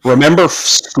 "Hey, remember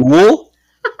school?"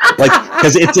 Like,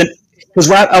 because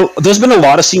there's been a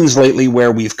lot of scenes lately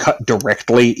where we've cut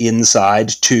directly inside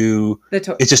to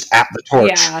it's just at the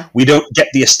torch. Yeah. We don't get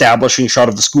the establishing shot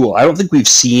of the school. I don't think we've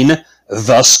seen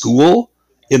the school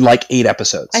in like 8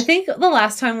 episodes. I think the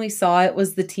last time we saw it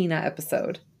was the Tina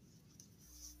episode.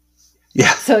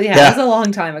 Yeah. So it was a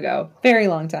long time ago, very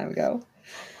long time ago.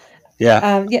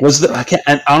 Yeah.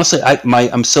 And honestly,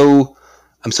 I'm so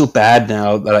bad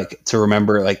now that to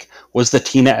remember, like, was the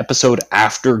Tina episode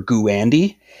after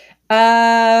Guandi?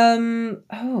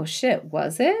 Oh shit,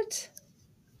 was it?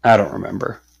 I don't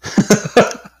remember.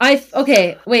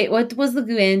 Okay, wait, what was the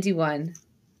Guandi one?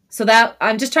 So that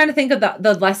I'm just trying to think of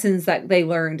the lessons that they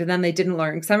learned and then they didn't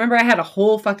learn, because I remember I had a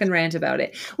whole fucking rant about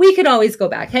it. We could always go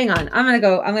back. Hang on, I'm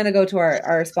gonna go to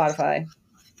our Spotify.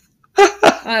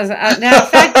 Now,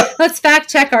 let's fact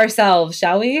check ourselves,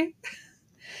 shall we?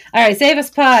 All right, save us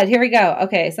pod. Here we go.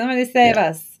 Okay, somebody save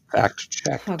us. Fact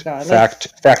check. Oh God. Fact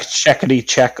checkity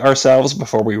check ourselves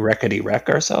before we wreckity wreck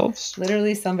ourselves.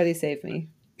 Literally, somebody save me.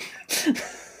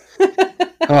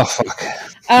 Oh fuck.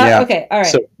 Okay. All right.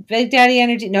 So, Big Daddy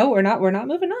Energy. No, we're not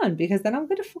moving on, because then I'm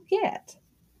going to forget.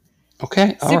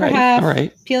 Okay. All Super right. half, all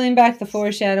right. Peeling back the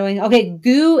foreshadowing. Okay.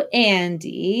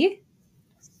 Guandi.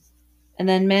 And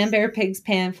then Man Bear Pig's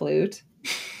Pan Flute.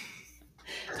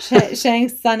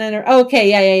 Shang's son and her.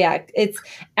 Okay, yeah. It's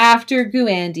after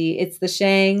Guandi. It's the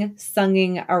Shang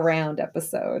sunging around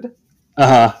episode.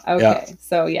 Okay,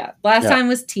 so last time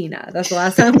was Tina. That's the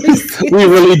last time we see. We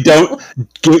really don't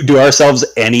do ourselves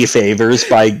any favors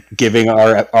by giving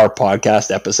our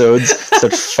podcast episodes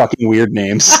such fucking weird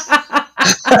names.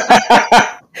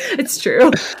 It's true.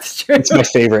 It's true. It's my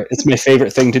favorite. It's my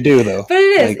favorite thing to do, though. But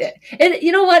it is. And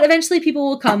you know what? Eventually, people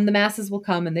will come. The masses will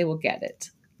come, and they will get it.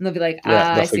 And they'll be like,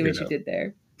 I see what you did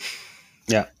there.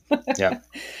 Yeah. Yeah.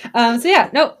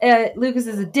 Lucas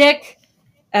is a dick.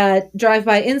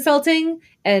 Drive-by insulting,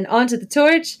 and onto the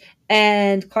torch.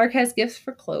 And Clark has gifts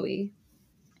for Chloe.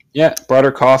 Yeah, brought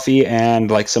her coffee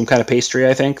and like some kind of pastry,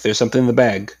 I think. There's something in the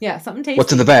bag. Yeah, something tasty.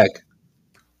 What's in the bag?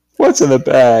 What's in the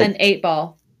bag? An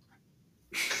 8-ball.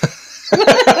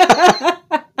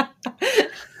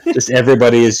 Just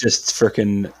everybody is just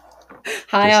freaking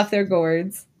high off their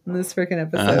gourds in this freaking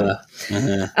episode.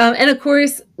 And of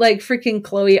course, like freaking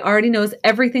Chloe already knows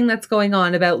everything that's going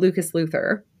on about Lucas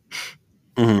Luthor.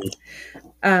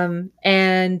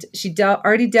 And she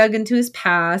already dug into his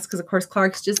past because of course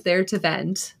Clark's just there to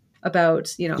vent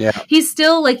about, he's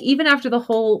still like, even after the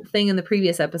whole thing in the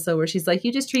previous episode where she's like,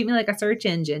 you just treat me like a search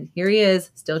engine. Here he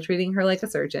is still treating her like a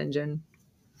search engine.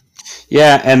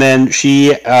 Yeah, and then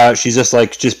she's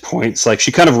just points, like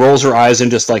she kind of rolls her eyes and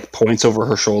just like points over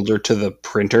her shoulder to the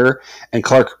printer, and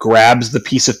Clark grabs the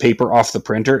piece of paper off the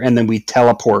printer, and then we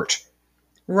teleport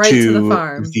right to the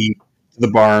farm, the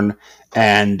barn,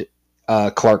 and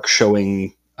Clark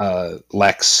showing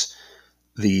Lex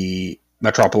the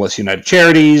Metropolis United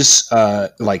Charities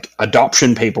like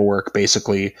adoption paperwork,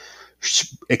 basically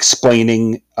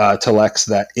explaining to Lex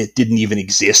that it didn't even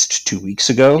exist 2 weeks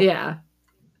ago. Yeah.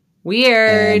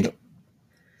 Weird. And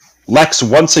Lex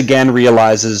once again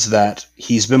realizes that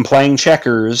he's been playing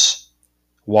checkers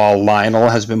while Lionel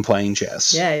has been playing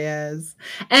chess. Yeah, he has.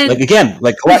 And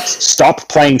Lex, stop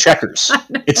playing checkers.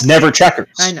 It's never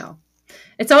checkers. I know.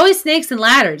 It's always snakes and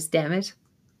ladders, damn it.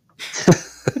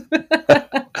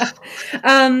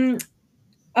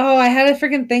 I had a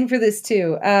freaking thing for this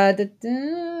too. Yeah,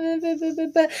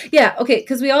 okay,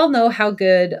 because we all know how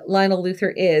good Lionel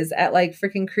Luthor is at like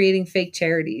freaking creating fake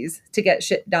charities to get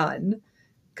shit done.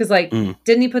 Because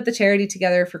didn't he put the charity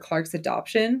together for Clark's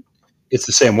adoption? It's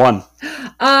the same one.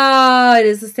 It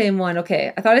is the same one.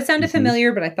 Okay, I thought it sounded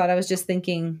familiar, but I thought I was just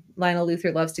thinking Lionel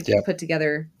Luthor loves to put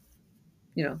together,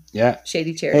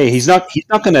 shady charities. Hey, he's not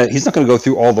gonna go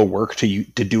through all the work to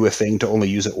do a thing to only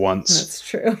use it once. That's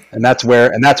true. And that's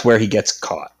where he gets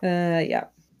caught. Yeah,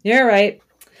 you're right.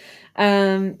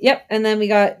 Yep. And then we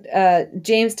got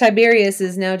James Tiberius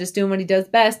is now just doing what he does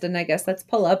best, and I guess that's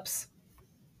pull-ups.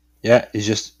 Yeah,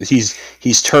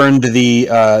 he's turned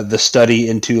the study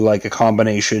into like a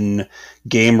combination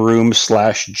game room /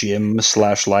 gym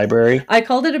 / library. I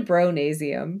called it a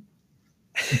bronasium.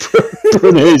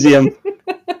 Bronasium.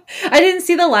 I didn't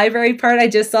see the library part. I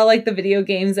just saw like the video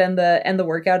games and the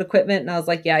workout equipment, and I was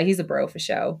like, yeah, he's a bro for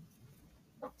show.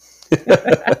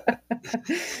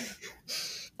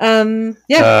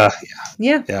 Yeah.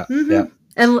 Yeah.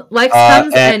 And Lex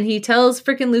comes and he tells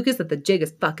freaking Lucas that the jig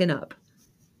is fucking up.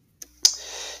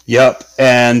 Yep,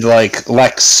 and like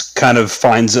Lex kind of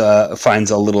finds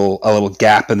a little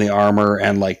gap in the armor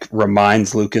and like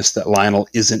reminds Lucas that Lionel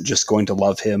isn't just going to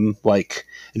love him, like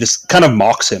it just kind of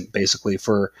mocks him basically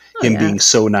for him being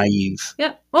so naive.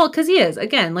 Yeah, well, because he is.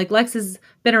 Again, like Lex has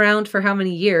been around for how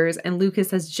many years, and Lucas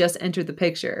has just entered the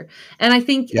picture. And I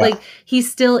think like he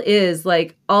still is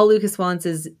like all Lucas wants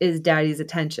is Daddy's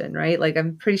attention, right? Like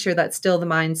I'm pretty sure that's still the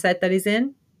mindset that he's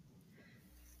in.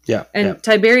 Yeah. And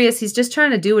Tiberius, he's just trying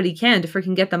to do what he can to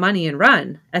freaking get the money and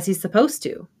run as he's supposed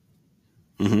to.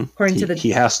 Mm-hmm. According to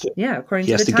he has to. Yeah, according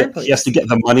to the time police. He has to get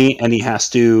the money, and he has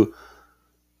to.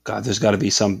 God, there's got to be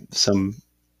some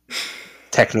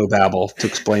techno babble to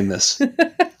explain this.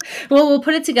 Well, we'll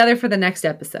put it together for the next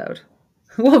episode.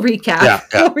 We'll recap. Yeah.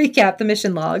 We'll recap the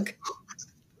mission log.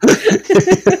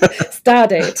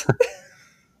 Stardate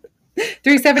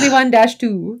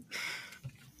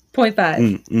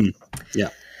 371-2.5. Yeah,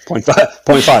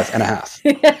 0.5 and a half.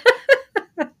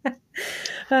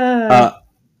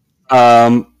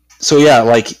 So yeah,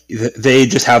 like they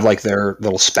just have like their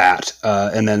little spat,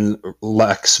 and then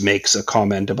Lex makes a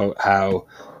comment about how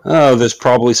there's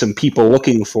probably some people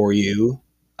looking for you,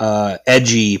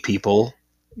 edgy people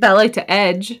that like to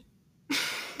edge.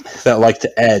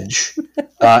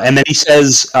 And then he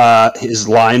says his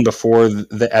line before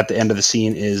at the end of the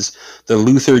scene is, the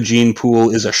Luthor gene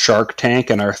pool is a shark tank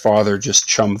and our father just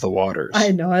chummed the waters. I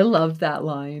know, I loved that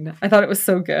line. I thought it was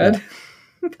so good.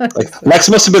 Like Lex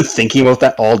must have been thinking about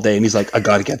that all day, and he's like, "I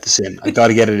got to get this in. I got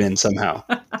to get it in somehow."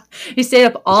 He stayed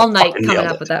up all night coming nailed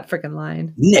up it. with that freaking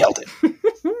line. Nailed it.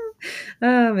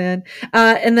 Oh man!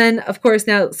 And then of course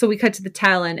now, so we cut to the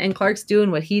Talon, and Clark's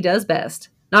doing what he does best: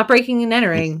 not breaking and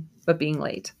entering, but being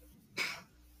late.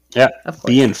 Yeah, Of course.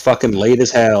 being fucking late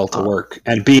as hell to work,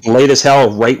 and being late as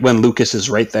hell right when Lucas is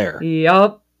right there,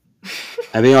 Yup.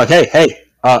 and being like, "Hey,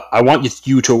 I want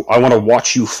I want to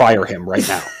watch you fire him right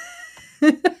now."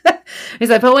 He's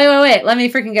like, but wait, let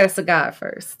me freaking get a cigar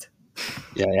first.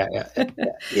 Yeah. Do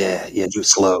it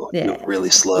slow. Yeah. Do it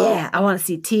really slow. Yeah, I want to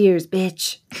see tears,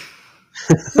 bitch.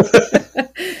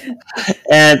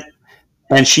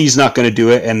 and she's not going to do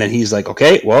it, and then he's like,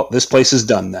 "Okay, well, this place is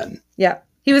done then." Yeah.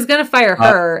 He was going to fire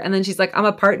her, and then she's like, I'm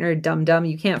a partner, dum-dum.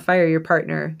 You can't fire your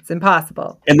partner. It's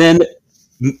impossible. And then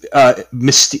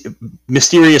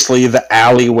mysteriously, the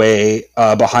alleyway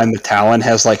behind the Talon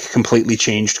has like completely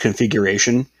changed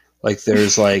configuration. Like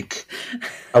there's like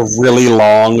a really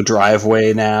long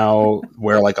driveway now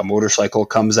where like a motorcycle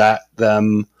comes at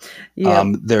them.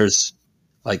 Yep. There's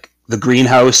like the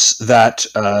greenhouse that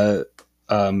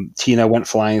Tina went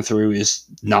flying through is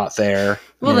not there.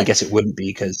 Well, I guess it wouldn't be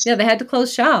because they had to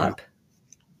close shop.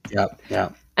 Yeah.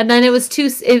 And then it was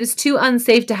too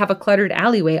unsafe to have a cluttered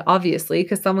alleyway, obviously,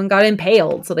 because someone got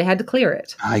impaled, so they had to clear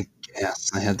it. I guess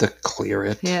I had to clear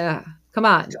it. Yeah, come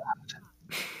on.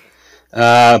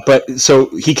 But so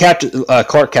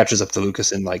Clark catches up to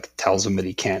Lucas and like tells him that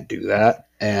he can't do that,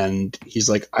 and he's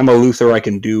like, "I'm a Luthor. I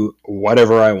can do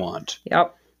whatever I want."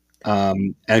 Yep.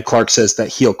 And Clark says that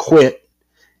he'll quit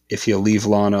if he'll leave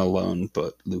Lana alone,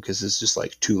 but Lucas is just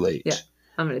like, too late. Yeah,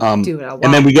 I'm gonna do what I want.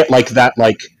 And then we get like that,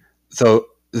 like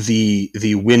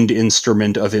the wind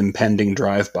instrument of impending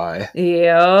drive-by.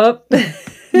 Yep.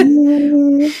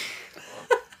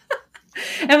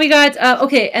 And we got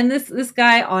and this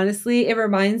guy, honestly, it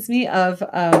reminds me of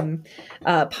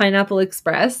Pineapple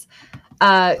Express.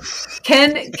 Ken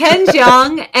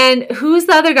Jeong, and who's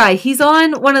the other guy? He's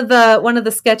on one of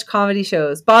the sketch comedy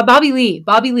shows. Bobby Lee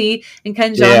and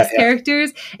Ken Jeong's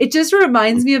characters. It just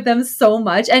reminds me of them so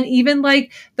much, and even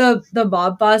like the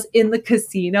mob boss in the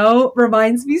casino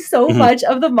reminds me so much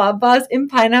of the mob boss in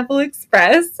Pineapple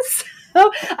Express. So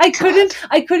I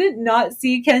couldn't not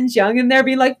see Ken Jeong in there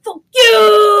being like, "Fuck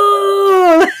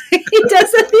you!" He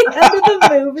does at the end of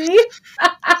the movie.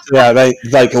 Yeah,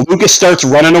 like Lucas starts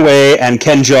running away, and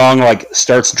Ken Jeong like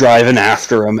starts driving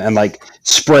after him and like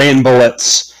spraying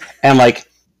bullets, and like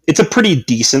it's a pretty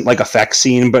decent like effect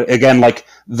scene. But again, like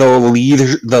the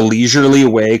leisurely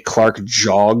way Clark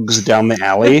jogs down the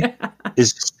alley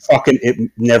is just fucking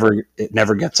it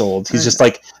never gets old. He's just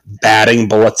like batting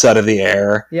bullets out of the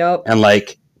air. Yep.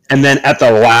 And then at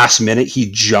the last minute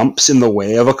he jumps in the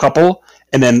way of a couple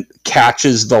and then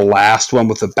catches the last one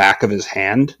with the back of his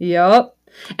hand. Yep.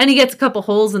 And he gets a couple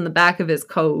holes in the back of his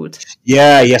coat.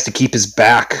 Yeah, he has to keep his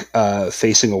back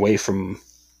facing away from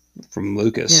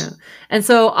Lucas. Yeah. And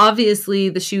so obviously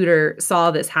the shooter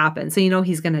saw this happen, so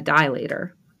he's going to die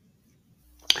later.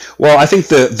 Well, I think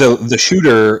the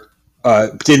shooter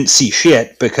didn't see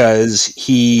shit because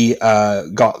he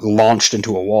got launched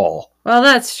into a wall. Well,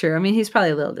 that's true. I mean, he's probably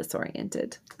a little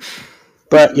disoriented.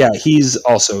 But yeah, he's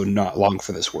also not long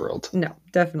for this world. No,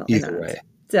 definitely Either not. way.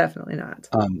 Definitely not.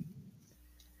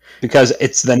 Because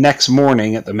it's the next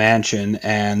morning at the mansion,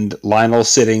 and Lionel's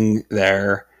sitting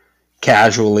there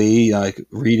casually, like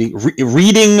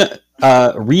reading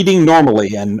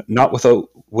normally, and not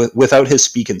without his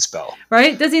speak and spell.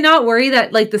 Right? Does he not worry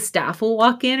that like the staff will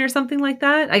walk in or something like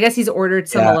that? I guess he's ordered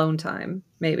some alone time,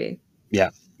 maybe.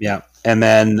 Yeah. And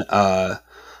then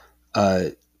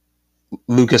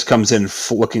Lucas comes in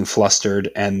looking flustered,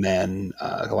 and then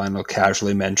Lionel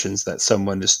casually mentions that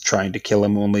someone is trying to kill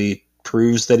him, only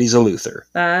proves that he's a Luthor.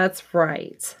 That's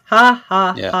right. Ha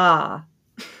ha ha.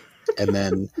 And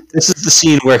then this is the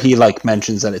scene where he like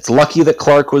mentions that it's lucky that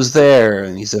Clark was there,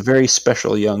 and he's a very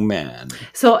special young man.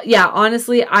 So yeah,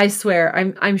 honestly, I swear,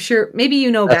 I'm sure maybe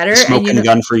you know better. Smoking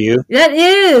gun for you. That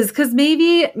is because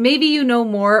maybe you know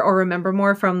more or remember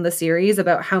more from the series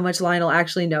about how much Lionel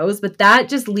actually knows, but that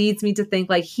just leads me to think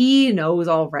like he knows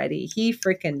already. He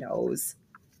freaking knows.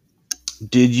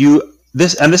 Did you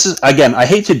this is again? I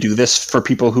hate to do this for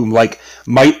people who like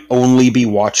might only be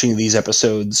watching these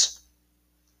episodes.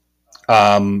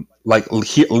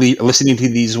 Listening to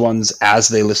these ones as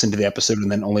they listen to the episode and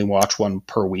then only watch one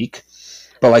per week.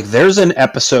 But like there's an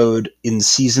episode in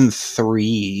season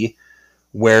 3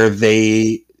 where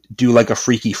they do like a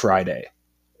Freaky Friday.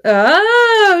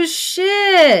 Oh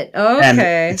shit. Okay. And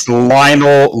it's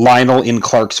Lionel in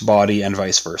Clark's body and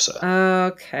vice versa.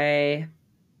 Okay.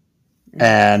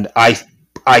 And I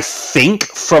I think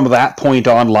from that point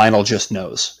on, Lionel just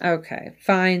knows. Okay,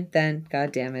 fine then.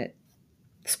 God damn it.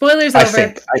 Spoilers I over.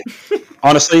 think.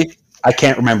 Honestly, I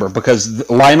can't remember because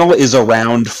Lionel is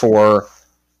around for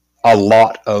a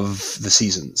lot of the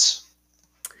seasons.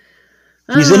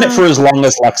 He's in it for as long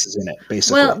as Lex is in it,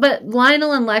 basically. Well, but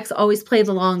Lionel and Lex always play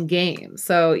the long game,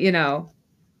 so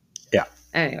Yeah.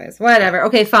 Anyways, whatever. Yeah.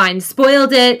 Okay, fine.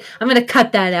 Spoiled it. I'm gonna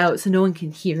cut that out so no one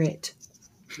can hear it.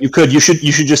 You could. You should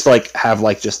just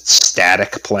have just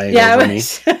static playing over me.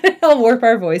 I'll warp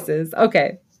our voices.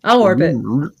 Okay, I'll warp it.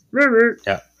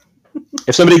 Yeah.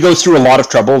 If somebody goes through a lot of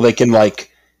trouble, they can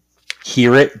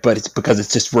hear it, but it's because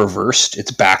it's just reversed.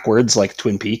 It's backwards, like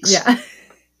Twin Peaks. Yeah.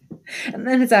 And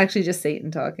then it's actually just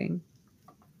Satan talking.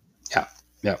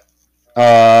 Yeah.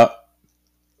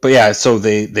 But yeah, so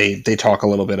they talk a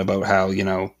little bit about how,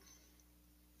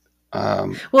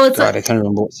 well, it's God, I can't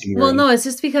remember what scene. Well, no, it's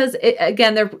just because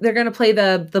again they're going to play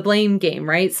the blame game,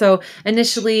 right? So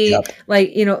initially,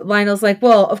 Lionel's like,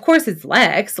 well, of course it's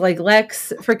Lex. Like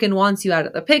Lex freaking wants you out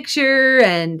of the picture,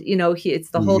 and it's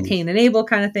the whole Cain and Abel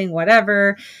kind of thing,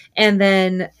 whatever. And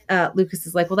then Lucas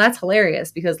is like, well, that's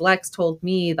hilarious because Lex told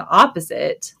me the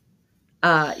opposite.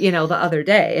 The other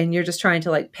day, and you're just trying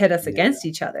to pit us against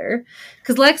each other.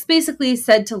 Because Lex basically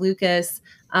said to Lucas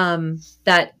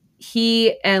that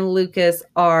he and Lucas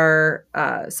are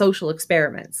social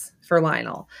experiments for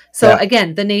Lionel. So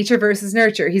again, the nature versus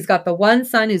nurture. He's got the one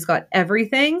son who's got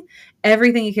everything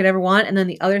he could ever want, and then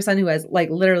the other son who has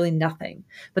literally nothing.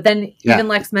 But then even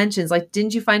Lex mentions,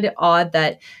 didn't you find it odd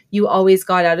that you always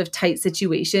got out of tight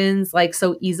situations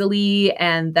so easily,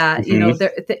 and that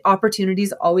the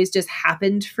opportunities always just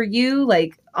happened for you?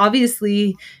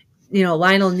 Obviously,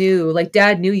 Lionel knew,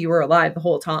 Dad knew you were alive the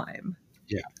whole time.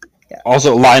 Yeah.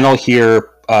 Also, Lionel here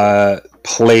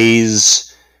plays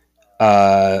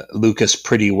Lucas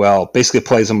pretty well. Basically,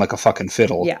 plays him like a fucking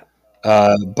fiddle. Yeah.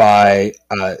 By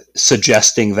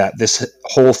suggesting that this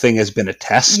whole thing has been a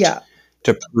test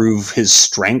to prove his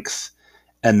strength,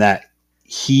 and that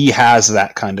he has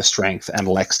that kind of strength and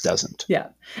Lex doesn't. Yeah.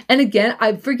 And again,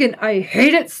 I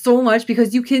hate it so much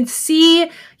because you can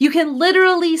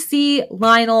literally see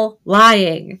Lionel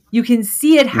lying. You can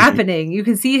see it happening. You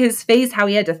can see his face, how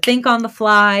he had to think on the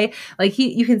fly.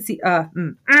 You can see,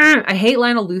 I hate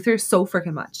Lionel Luthor so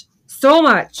freaking much. So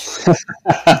much.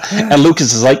 And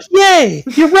Lucas is like, yay,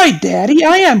 you're right, Daddy.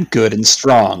 I am good and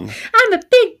strong. I'm a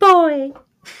big boy.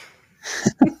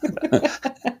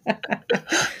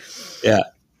 Yeah.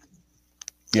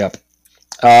 Yep.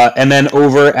 And then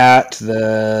over at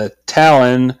the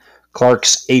Talon,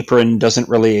 Clark's apron doesn't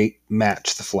really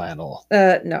match the flannel.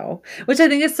 No. Which I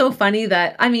think is so funny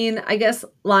that, I guess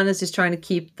Lana's just trying to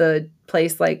keep the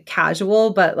place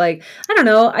casual, but I don't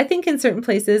know. I think in certain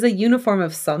places, a uniform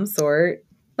of some sort,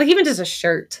 even just a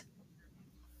shirt.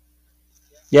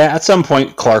 Yeah, at some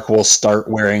point, Clark will start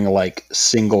wearing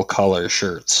single color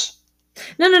shirts.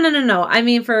 No. I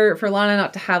mean, for Lana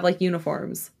not to have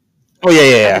uniforms. Oh,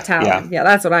 yeah. Yeah,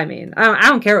 that's what I mean. I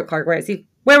don't care what Clark wears. You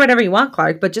wear whatever you want,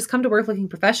 Clark, but just come to work looking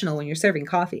professional when you're serving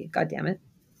coffee. God damn it.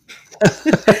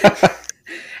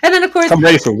 And then, of course... I'm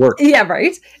ready for work. Yeah,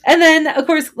 right. And then, of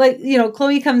course,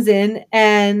 Chloe comes in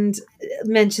and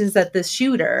mentions that the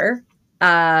shooter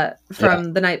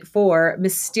from the night before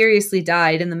mysteriously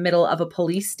died in the middle of a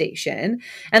police station.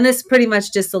 And this pretty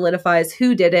much just solidifies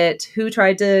who did it, who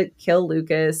tried to kill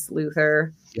Lucas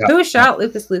Luthor. Yeah. Who shot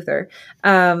Lucas Luthor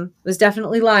was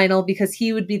definitely Lionel, because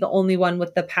he would be the only one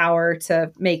with the power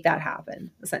to make that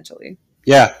happen, essentially.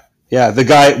 Yeah. The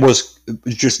guy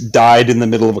just died in the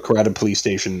middle of a crowded police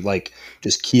station,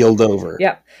 just keeled over.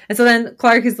 Yeah. And so then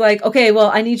Clark is like, okay, well,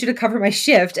 I need you to cover my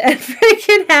shift, and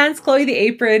freaking hands Chloe the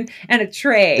apron and a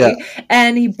tray. Yeah.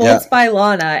 And he bolts by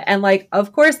Lana. And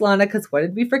of course, Lana, because what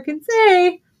did we freaking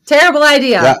say? Terrible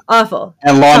idea. Yeah. Awful.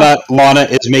 And Lana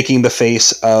is making the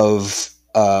face of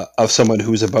someone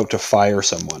who's about to fire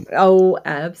someone. Oh,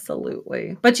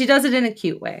 absolutely. But she does it in a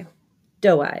cute way.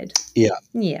 Doe-eyed. Yeah.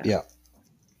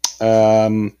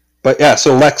 But yeah,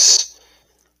 so Lex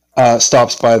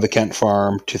stops by the Kent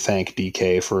farm to thank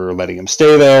DK for letting him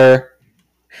stay there,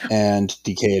 and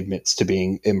DK admits to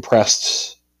being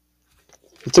impressed.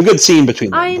 It's a good scene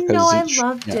between them. I know, I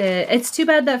loved it. It's too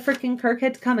bad that freaking Kirk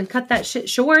had to come and cut that shit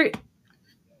short.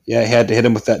 Yeah, he had to hit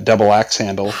him with that double axe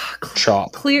handle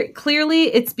chop. Clearly,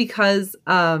 it's because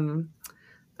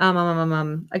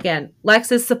again,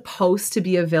 Lex is supposed to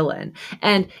be a villain,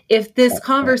 and if this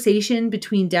conversation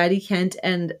between Daddy Kent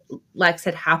and Lex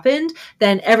had happened,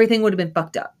 then everything would have been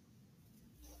fucked up.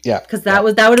 Yeah, because that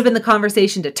would have been the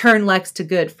conversation to turn Lex to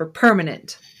good for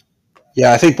permanent.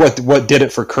 Yeah, I think what did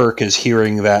it for Kirk is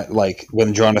hearing that, like,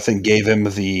 when Jonathan gave him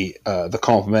the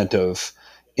compliment of,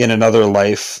 in another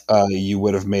life, you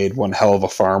would have made one hell of a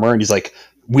farmer, and he's like,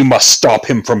 we must stop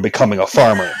him from becoming a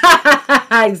farmer.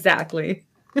 Exactly.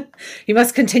 He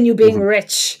must continue being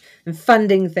rich and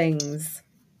funding things.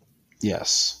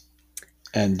 Yes,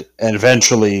 and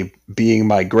eventually being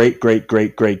my great great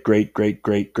great great great great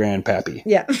great grandpappy.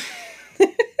 Yeah.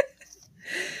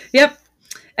 Yep.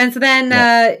 And so then,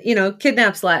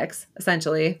 kidnaps Lex,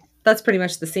 essentially. That's pretty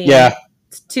much the scene. Yeah.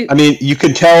 I mean, you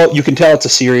can tell it's a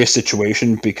serious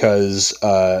situation because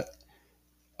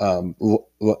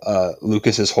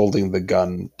Lucas is holding the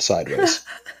gun sideways.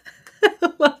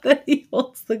 I love that he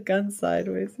holds the gun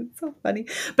sideways. It's so funny.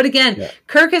 But again,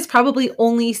 Kirk has probably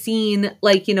only seen,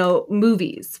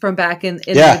 movies from back in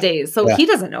the days. So he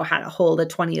doesn't know how to hold a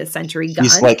 20th century gun.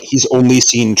 He's only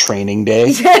seen Training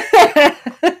Day.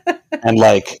 And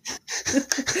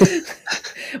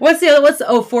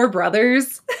Four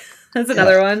Brothers? That's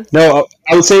another one. No,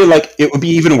 I would say it would be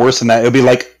even worse than that. It would be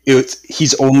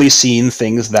he's only seen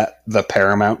things that the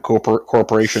Paramount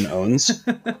Corporation owns.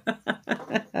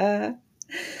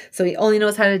 So he only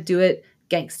knows how to do it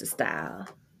gangsta style.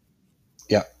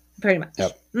 Yeah. Pretty much.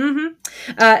 Yep. Mm-hmm.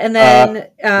 And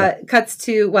then cuts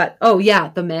to what? Oh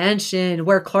yeah, the mansion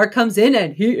where Clark comes in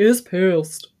and he is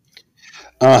pissed.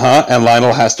 And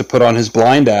Lionel has to put on his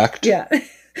blind act. Yeah.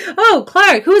 Oh,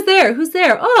 Clark, who's there?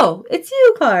 Oh, it's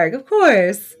you, Clark, of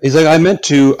course. He's like, I meant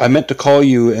to call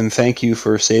you and thank you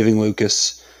for saving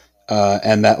Lucas,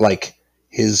 and that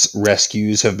his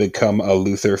rescues have become a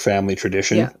Luthor family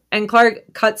tradition. Yeah. And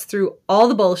Clark cuts through all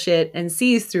the bullshit and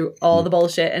sees through all the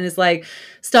bullshit and is like,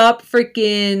 stop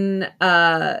freaking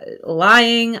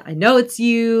lying. I know it's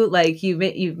you.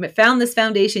 You found this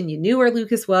foundation. You knew where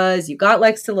Lucas was. You got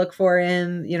Lex to look for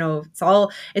him. It's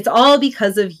all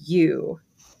because of you.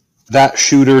 That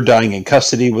shooter dying in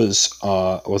custody was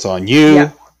on you.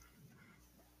 Yeah.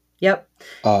 Yep.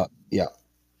 Yeah.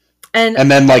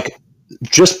 And then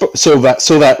just so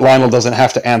that Lionel doesn't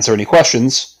have to answer any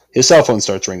questions, his cell phone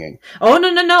starts ringing. Oh,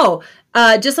 no.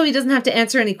 Just so he doesn't have to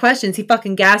answer any questions, he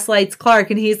fucking gaslights Clark,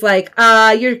 and he's like,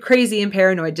 you're crazy and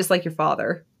paranoid, just like your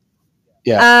father.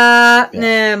 Yeah.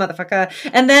 Nah, motherfucker.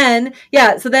 And then,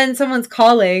 so then someone's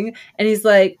calling, and he's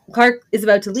like, Clark is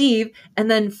about to leave, and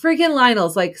then friggin'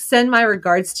 Lionel's like, send my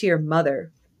regards to your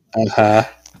mother. Uh-huh.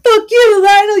 Fuck you,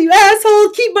 Lionel, you asshole!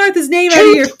 Keep Martha's name out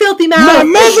of your filthy mouth! My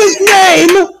mother's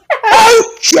name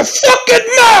out your fucking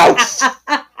mouth!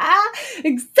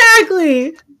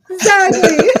 Exactly!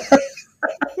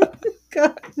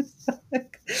 God.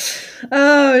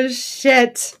 Oh,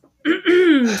 shit.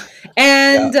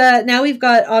 And now we've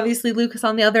got, obviously, Lucas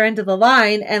on the other end of the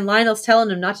line, and Lionel's telling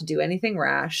him not to do anything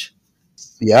rash.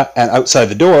 Yeah, and outside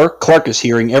the door, Clark is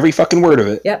hearing every fucking word of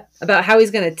it. Yep, about how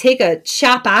he's going to take a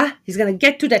chopper. He's going to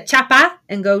get to the chopper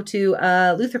and go to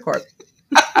Luthor Corp.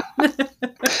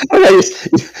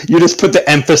 You just put the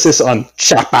emphasis on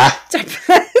chopper.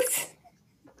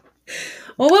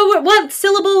 Well, what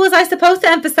syllable was I supposed to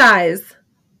emphasize?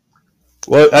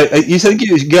 Well, you said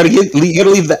you gotta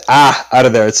leave the out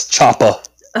of there. It's chopper.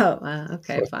 Oh,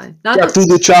 okay, fine. Not through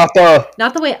the chopper.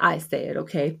 Not the way I say it.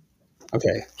 Okay.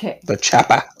 Okay. The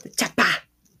chopper. The chopper.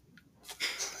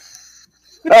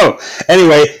 Oh,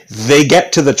 anyway, they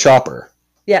get to the chopper.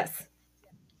 Yes.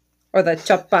 Or the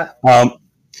chopper.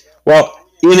 Well,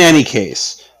 in any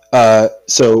case,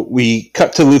 so we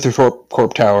cut to Luthor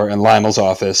Corp Tower and Lionel's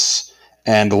office,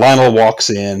 and Lionel walks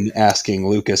in asking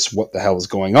Lucas what the hell is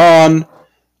going on,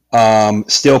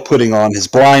 still putting on his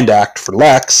blind act for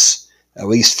Lex, at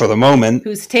least for the moment.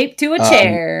 Who's taped to a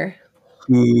chair.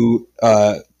 Who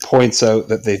points out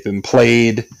that they've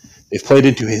played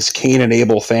into his Cain and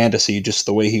Abel fantasy just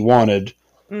the way he wanted.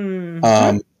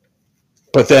 Mm-hmm.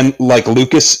 But then,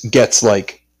 Lucas gets,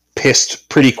 pissed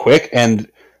pretty quick and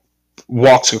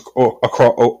walks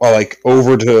across,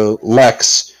 over to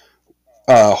Lex,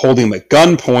 holding him at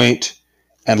gunpoint,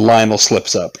 and Lionel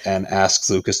slips up and asks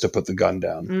Lucas to put the gun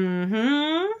down.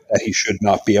 Mm-hmm. That he should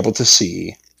not be able to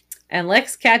see. And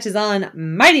Lex catches on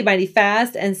mighty, mighty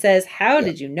fast and says, how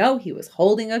did you know he was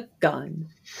holding a gun?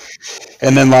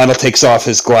 And then Lionel takes off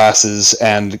his glasses,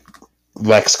 and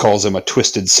Lex calls him a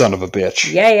twisted son of a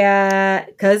bitch. Yeah,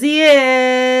 because he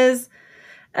is.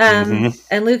 And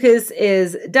Lucas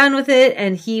is done with it,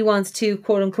 and he wants to,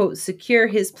 quote-unquote, secure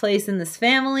his place in this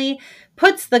family,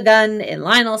 puts the gun in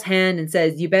Lionel's hand, and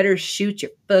says, you better shoot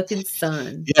your fucking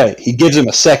son. Yeah, he gives him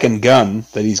a second gun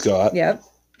that he's got. Yep.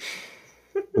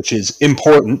 Which is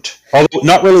important, although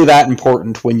not really that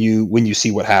important when you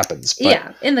see what happens. But,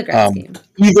 yeah, in the grand scheme.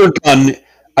 Either gun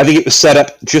I think it was set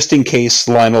up just in case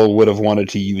Lionel would have wanted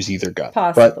to use either gun.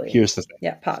 Possibly. But here's the thing.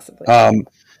 Yeah, possibly.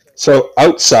 So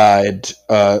outside,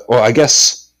 well, I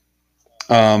guess,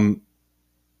 yeah,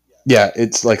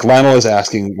 it's like Lionel is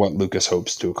asking what Lucas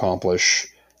hopes to accomplish,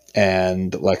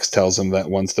 and Lex tells him that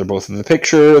once they're both in the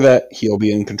picture, that he'll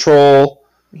be in control.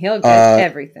 He'll get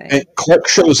everything. And Clark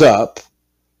shows up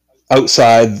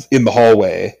outside in the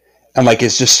hallway, and like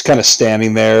is just kind of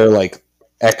standing there, like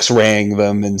X-raying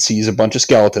them, and sees a bunch of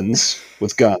skeletons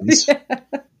with guns.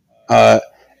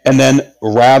 And then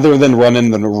rather than run in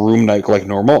the room like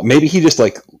normal, maybe he just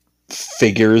like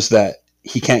figures that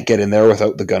he can't get in there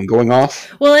without the gun going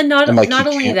off. Well, and not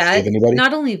only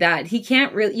that, he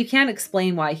can't really. You can't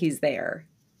explain why he's there.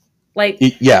 Like,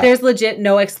 there's legit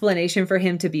no explanation for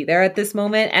him to be there at this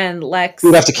moment, and Lex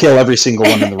would have to kill every single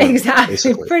one in the room. Exactly,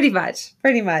 basically. Pretty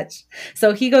much.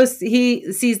 So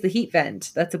he sees the heat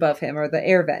vent that's above him, or the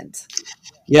air vent.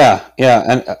 Yeah,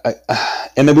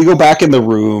 and then we go back in the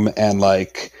room, and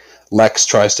like Lex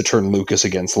tries to turn Lucas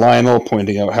against Lionel,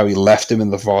 pointing out how he left him in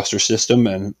the foster system,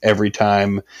 and every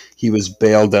time he was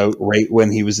bailed out right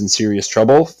when he was in serious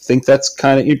trouble. Think that's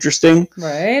kind of interesting,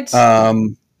 right?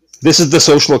 This is the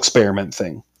social experiment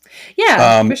thing.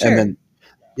 Yeah, for sure.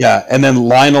 And then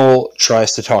Lionel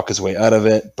tries to talk his way out of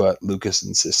it, but Lucas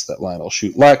insists that Lionel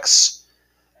shoot Lex.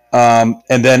 And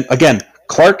then, again,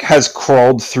 Clark has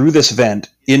crawled through this vent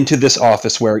into this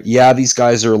office where, these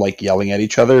guys are, like, yelling at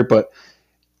each other, but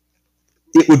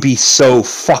it would be so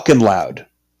fucking loud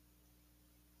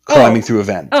climbing through a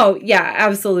vent. Oh, yeah,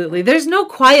 absolutely. There's no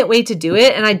quiet way to do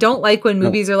it, and I don't like when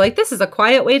movies are like, this is a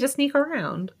quiet way to sneak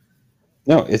around.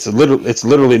 No, it's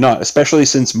literally not, especially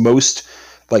since most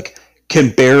of the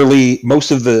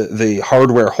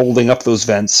hardware holding up those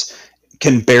vents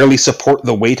can barely support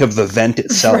the weight of the vent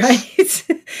itself. Right.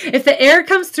 If the air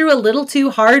comes through a little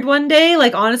too hard one day,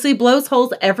 like honestly blows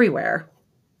holes everywhere.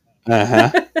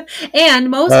 And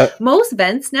most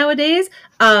vents nowadays,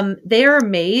 they are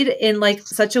made in like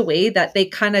such a way that they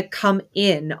kind of come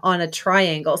in on a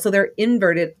triangle, so they're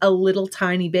inverted a little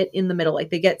tiny bit in the middle,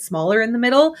 like they get smaller in the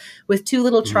middle with two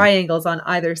little triangles on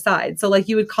either side. So like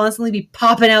you would constantly be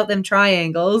popping out them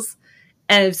triangles,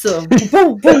 and so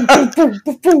boom, boom, boom, boom,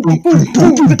 boom, boom, boom, boom.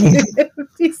 It would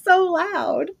be so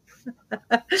loud.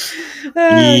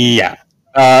 Yeah.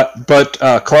 But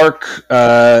Clark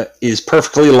is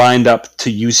perfectly lined up to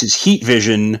use his heat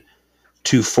vision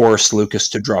to force Lucas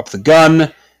to drop the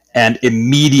gun, and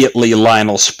immediately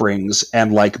Lionel springs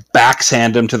and like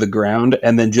backhand him to the ground,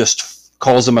 and then just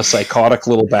calls him a psychotic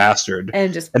little bastard,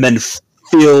 and then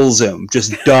fills him,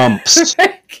 just dumps.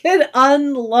 Kid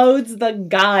unloads the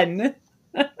gun.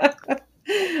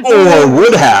 Or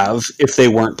would have if they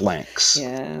weren't blanks.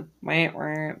 Yeah,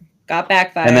 got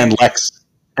backfired. And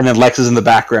then Lex is in the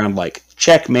background, like,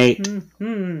 checkmate.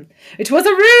 Mm-hmm. It was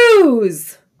a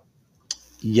ruse!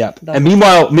 Yep. And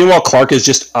meanwhile, Clark is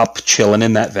just up chilling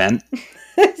in that vent.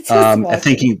 And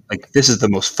thinking, like, this is the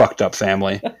most fucked up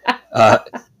family. And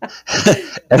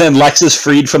then Lex is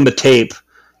freed from the tape.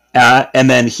 And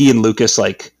then he and Lucas,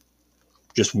 like,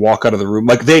 just walk out of the room.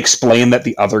 Like, they explain that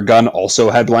the other gun also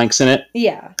had blanks in it.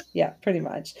 Yeah, pretty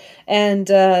much. And,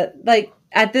 like,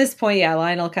 at this point,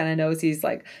 Lionel kind of knows he's,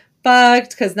 like, fucked,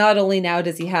 because not only now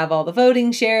does he have all the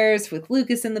voting shares with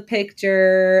Lucas in the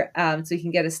picture, so he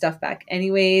can get his stuff back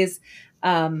anyways.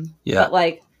 But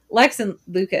like Lex and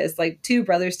Lucas, like two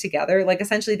brothers together, like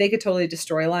essentially they could totally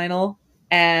destroy Lionel,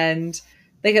 and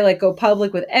they could like go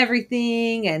public with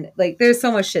everything, and like there's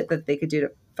so much shit that they could do to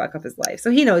fuck up his life.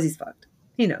 So he knows he's fucked.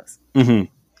 He knows. Mm-hmm.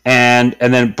 And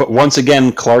then, but once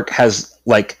again, Clark has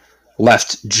like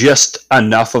left just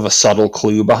enough of a subtle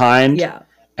clue behind. Yeah.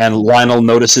 And Lionel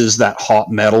notices that hot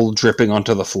metal dripping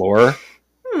onto the floor.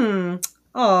 And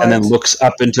then looks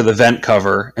up into the vent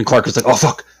cover, and Clark is like, oh,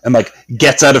 fuck, and like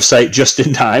gets out of sight just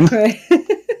in time. Right.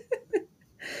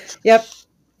 Yep.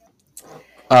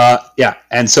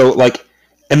 And so, like,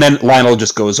 and then Lionel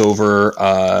just goes over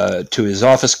to his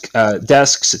office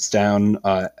desk, sits down,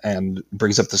 and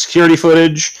brings up the security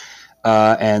footage,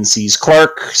 and sees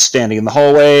Clark standing in the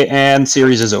hallway, and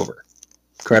series is over.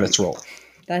 Credits roll.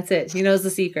 That's it. He knows the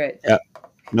secret. Yeah,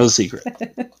 knows the secret.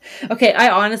 Okay,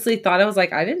 I honestly thought, I was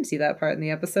like, I didn't see that part in the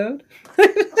episode. I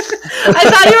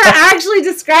thought you were actually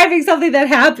describing something that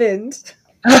happened.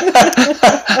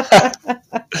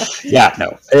 Yeah,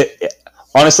 no.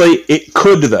 Honestly, it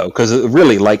could, though, because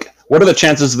really, like, what are the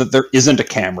chances that there isn't a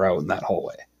camera out in that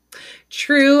hallway?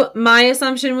 True. My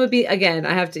assumption would be, again,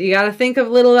 you got to think of a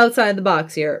little outside the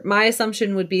box here. My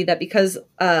assumption would be that because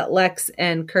Lex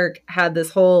and Kirk had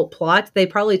this whole plot, they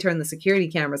probably turned the security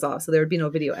cameras off, so there would be no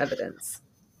video evidence.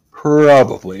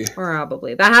 Probably.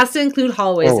 That has to include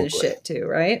hallways and shit too,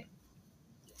 right?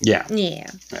 Yeah.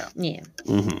 Yeah.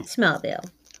 Mm-hmm. Smallville.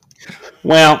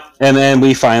 Well, and then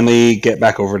we finally get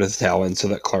back over to the Talon so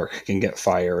that Clark can get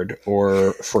fired,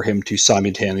 or for him to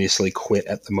simultaneously quit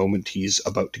at the moment he's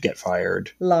about to get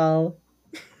fired. Lol.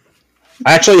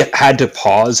 I actually had to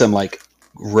pause and like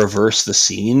reverse the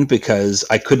scene because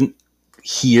I couldn't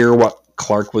hear what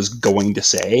Clark was going to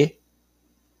say.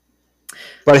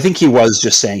 But I think he was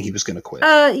just saying he was going to quit.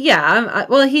 Yeah.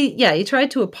 Well, he tried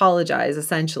to apologize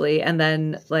essentially, and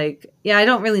then I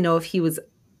don't really know if he was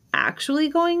actually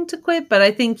going to quit, but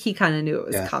I think he kind of knew it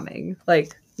was coming.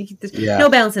 No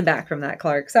bouncing back from that,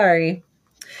 Clark. Sorry.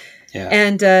 Yeah.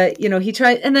 And he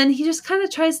tried, and then he just kind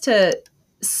of tries to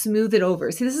smooth it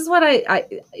over. See, this is what I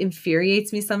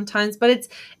infuriates me sometimes, but it's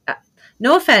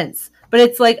no offense, but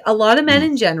it's like a lot of men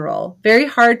in general, very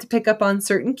hard to pick up on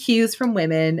certain cues from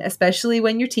women, especially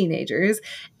when you're teenagers.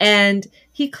 And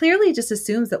he clearly just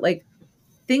assumes that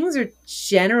things are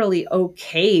generally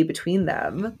okay between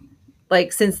them.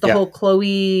 Since the whole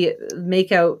Chloe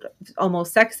makeout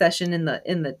almost sex session in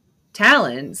the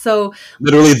Talon. So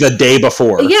literally the day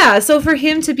before. Yeah. So for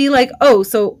him to be like, oh,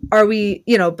 so are we,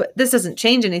 but this doesn't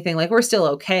change anything. We're still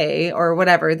okay or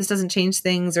whatever. This doesn't change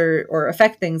things or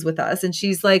affect things with us. And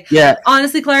she's like, yeah,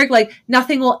 honestly, Clark,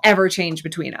 nothing will ever change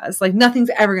between us. Nothing's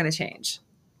ever going to change.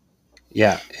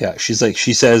 Yeah. Yeah. She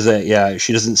says that,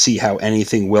 she doesn't see how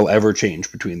anything will ever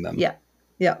change between them. Yeah.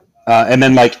 Yeah. And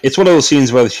then it's one of those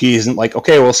scenes where he isn't like,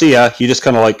 okay, we'll see ya. He just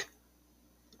kind of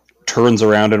turns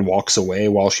around and walks away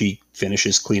while she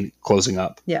finishes closing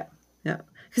up. Yeah. Yeah.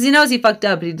 Because he knows he fucked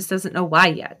up, but he just doesn't know why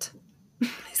yet.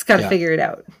 He's got to figure it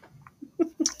out.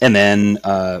 And then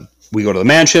we go to the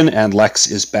mansion, and Lex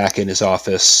is back in his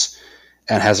office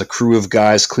and has a crew of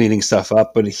guys cleaning stuff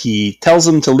up, but he tells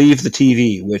them to leave the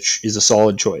TV, which is a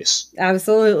solid choice.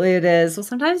 Absolutely it is. Well,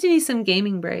 sometimes you need some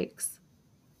gaming breaks.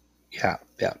 Yeah,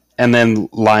 yeah. And then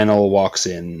Lionel walks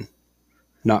in,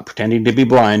 not pretending to be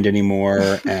blind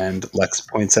anymore, and Lex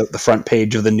points out the front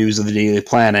page of the News of the Daily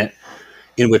Planet,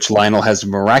 in which Lionel has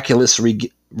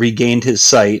miraculously regained his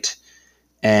sight,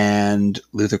 and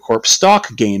LuthorCorp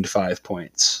stock gained 5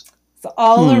 points. It's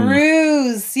all a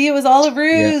ruse. See, it was all a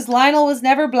ruse. Yeah. Lionel was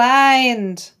never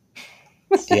blind.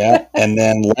 Yeah, and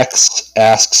then Lex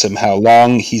asks him how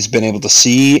long he's been able to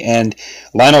see, and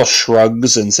Lionel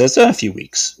shrugs and says, a few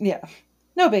weeks. Yeah,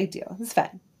 no big deal. It's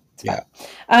fine.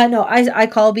 No, I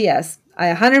call BS.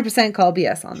 I 100% call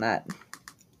BS on that.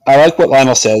 I like what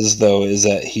Lionel says, though, is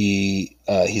that he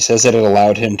says that it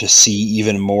allowed him to see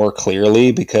even more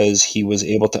clearly because he was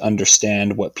able to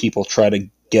understand what people try to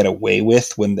get away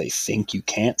with when they think you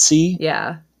can't see.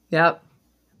 Yeah. Yep.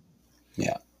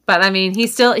 Yeah. But I mean, he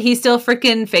still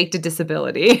freaking faked a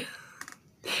disability.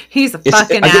 He's a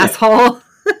fucking asshole.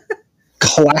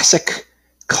 Classic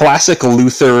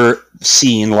Luthor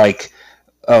scene, like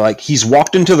he's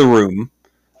walked into the room,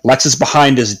 Lex is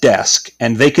behind his desk,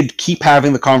 and they could keep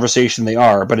having the conversation they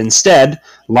are, but instead,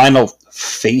 Lionel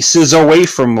faces away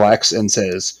from Lex and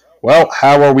says, well,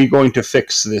 how are we going to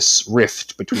fix this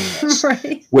rift between us?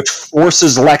 Right. Which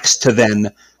forces Lex to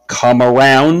then come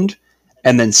around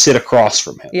and then sit across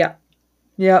from him. Yeah.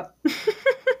 Yep.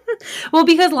 Well,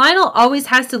 because Lionel always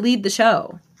has to lead the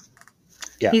show.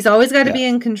 Yeah. He's always got to be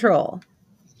in control.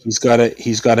 He's got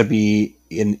to be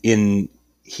in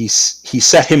he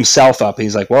set himself up.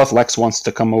 He's like, well, if Lex wants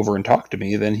to come over and talk to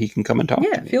me, then he can come and talk to me.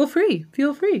 Yeah, feel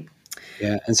free.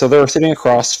 Yeah, and so they're sitting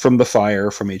across from the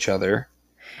fire from each other.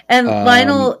 And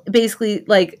Lionel basically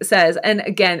says, and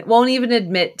again, won't even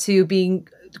admit to being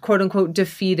quote unquote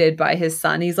defeated by his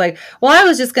son. He's like, well, I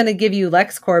was just going to give you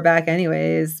LexCorp back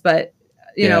anyways, but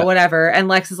you know, whatever. And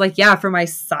Lex is like, yeah, for my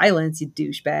silence, you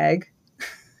douchebag.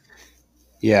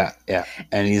 Yeah, yeah.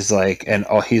 And he's like,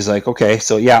 okay,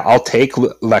 so yeah, I'll take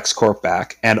LexCorp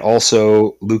back, and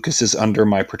also Lucas is under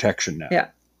my protection now. Yeah.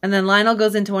 And then Lionel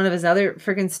goes into one of his other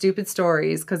freaking stupid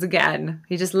stories, because again,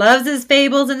 he just loves his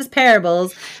fables and his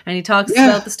parables, and he talks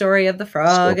about the story of the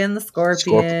frog and the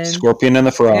scorpion. Scorpion and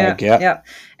the frog, yeah.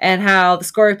 And how the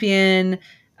scorpion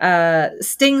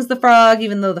stings the frog,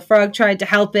 even though the frog tried to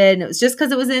help it, and it was just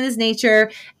because it was in his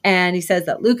nature. And he says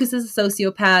that Lucas is a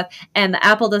sociopath, and the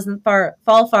apple doesn't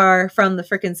fall far from the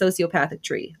freaking sociopathic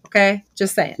tree. Okay?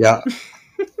 Just saying. Yeah.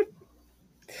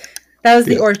 That was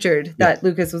the orchard that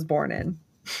Lucas was born in.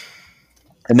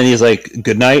 And then he's like,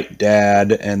 good night,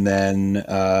 Dad. And then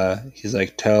he's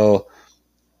like,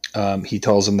 he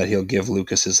tells him that he'll give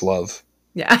Lucas his love.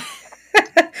 Yeah.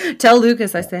 Tell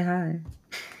Lucas I say hi.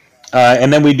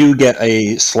 And then we do get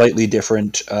a slightly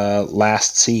different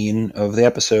last scene of the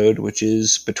episode, which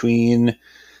is between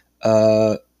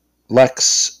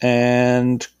Lex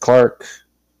and Clark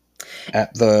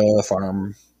at the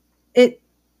farm.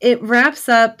 It wraps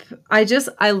up. I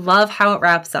love how it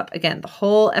wraps up. Again, the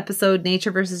whole episode,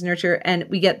 nature versus nurture, and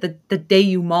we get the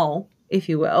denouement, if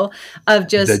you will, of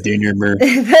just the denouement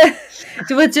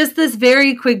with just this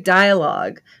very quick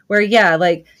dialogue where, yeah,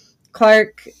 like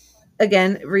Clark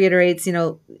again reiterates,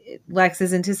 Lex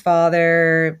isn't his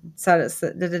father, because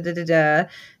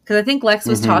I think Lex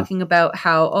was talking about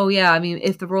how, oh yeah, I mean,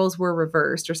 if the roles were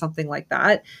reversed or something like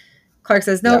that. Clark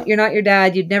says, no, you're not your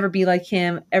dad. You'd never be like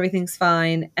him. Everything's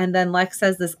fine. And then Lex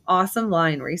says this awesome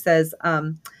line where he says,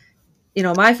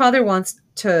 my father wants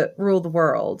to rule the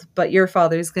world, but your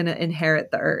father's going to inherit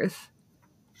the earth.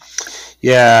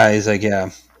 Yeah, he's like,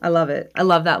 yeah. I love it. I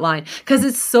love that line because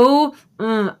it's so.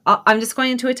 I'm just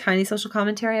going into a tiny social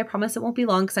commentary. I promise it won't be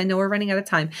long because I know we're running out of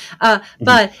time.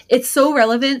 But it's so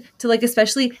relevant to like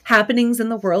especially happenings in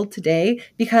the world today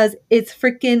because it's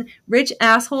freaking rich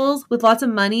assholes with lots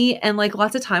of money and like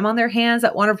lots of time on their hands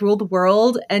that want to rule the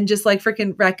world and just like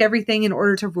freaking wreck everything in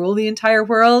order to rule the entire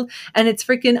world. And it's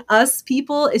freaking us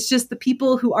people. It's just the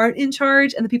people who aren't in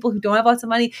charge and the people who don't have lots of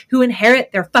money who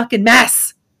inherit their fucking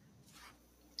mess.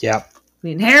 Yeah.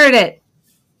 We inherit it.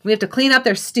 We have to clean up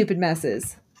their stupid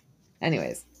messes.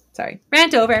 Anyways, sorry.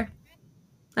 Rant over.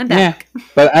 I'm back. Yeah,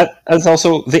 but that's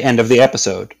also the end of the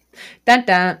episode. Dun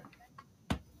dun.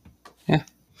 Yeah.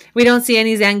 We don't see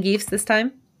any Zangiefs this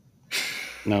time?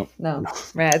 No.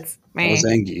 Reds. No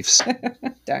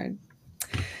Zangiefs. Darn.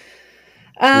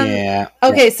 Yeah.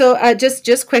 Okay, so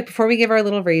just quick, before we give our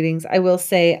little ratings, I will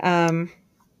say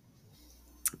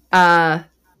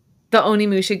the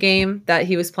Onimusha game that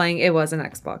he was playing, it was an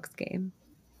Xbox game.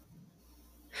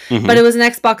 Mm-hmm. But it was an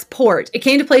Xbox port. It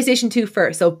came to PlayStation 2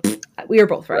 first, so we were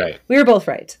both right. We were both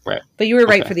right. Right. But you were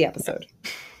right for the episode.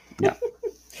 Yeah.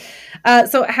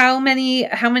 So how many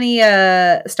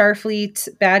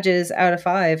Starfleet badges out of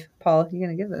 5, Paul, are you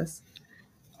going to give this?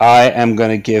 I am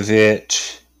going to give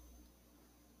it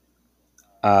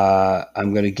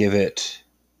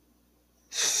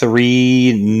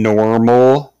 3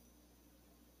 normal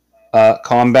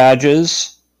comm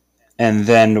badges, and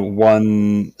then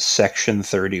 1 Section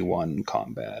 31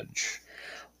 comm badge.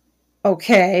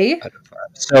 Okay.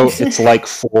 So it's like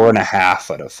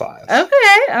 4.5 out of 5.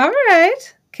 Okay, all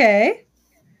right. Okay.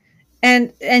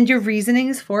 And your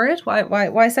reasonings for it?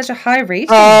 Why such a high rating?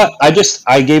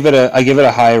 I gave it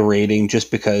a high rating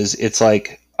just because it's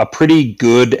like a pretty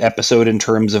good episode in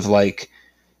terms of like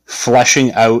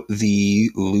fleshing out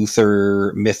the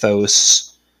Luther mythos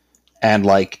and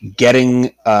like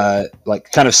getting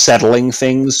like kind of settling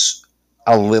things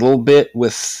a little bit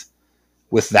with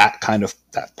that kind of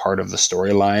that part of the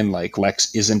storyline. Like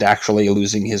Lex isn't actually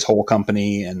losing his whole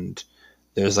company, and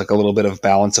there's like a little bit of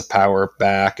balance of power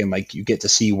back, and like you get to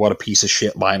see what a piece of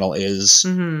shit Lionel is.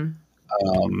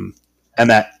 Mm-hmm. And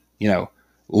that,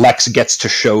 Lex gets to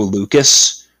show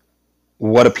Lucas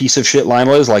what a piece of shit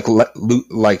Lionel is. Like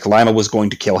Lionel was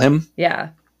going to kill him. Yeah.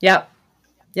 Yep.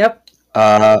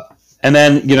 And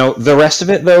then, the rest of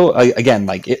it, though, again,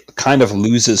 like it kind of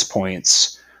loses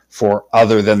points for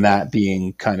other than that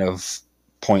being kind of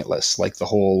pointless. Like the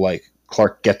whole, like,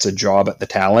 Clark gets a job at the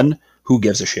Talon. Who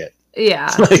gives a shit?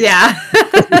 Yeah. Yeah.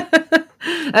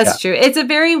 That's true. It's a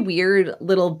very weird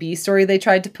little B story they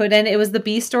tried to put in. It was the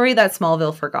B story that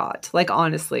Smallville forgot, like,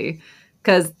 honestly,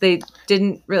 because they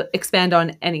didn't expand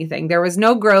on anything. There was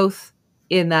no growth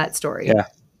in that story. Yeah.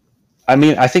 I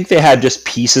mean, I think they had just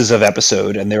pieces of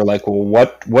episode, and they're like, well,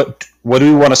 what do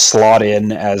we want to slot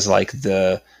in as like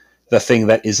the thing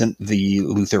that isn't the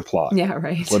Luther plot? Yeah,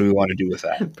 right. What do we want to do with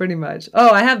that? Pretty much. Oh,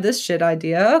 I have this shit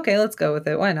idea. Okay, let's go with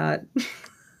it. Why not?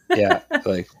 Yeah,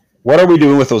 like what are we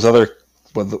doing with those other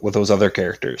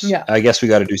characters? Yeah, I guess we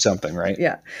got to do something, right?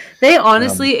 Yeah, they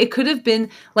honestly, it could have been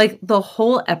like the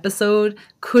whole episode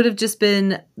could have just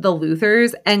been the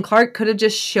Luthers, and Clark could have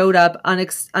just showed up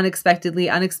unexpectedly,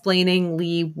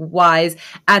 unexplainingly wise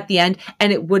at the end,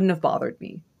 and it wouldn't have bothered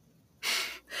me.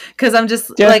 Because I'm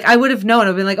just like, I would have known.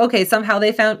 I've been like, okay, somehow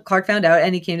Clark found out,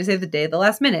 and he came to save the day at the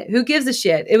last minute. Who gives a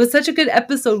shit? It was such a good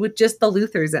episode with just the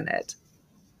Luthers in it.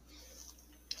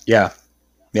 Yeah.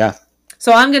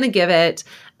 So I'm going to give it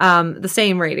the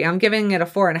same rating. I'm giving it a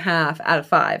 4.5 out of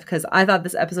 5 because I thought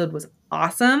this episode was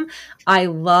awesome. I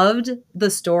loved the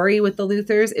story with the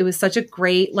Luthers. It was such a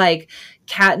great like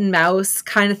cat and mouse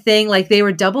kind of thing. Like they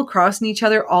were double crossing each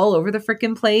other all over the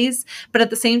freaking place. But at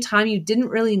the same time, you didn't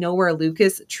really know where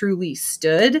Lucas truly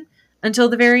stood until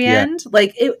the very end.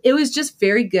 Like it was just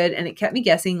very good, and it kept me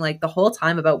guessing like the whole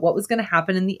time about what was going to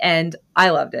happen in the end.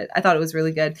 I loved it. I thought it was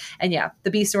really good. And yeah,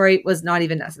 the B story was not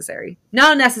even necessary.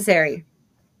 Not necessary.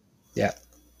 Yeah.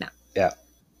 No. Yeah.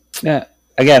 Yeah.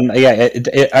 Again,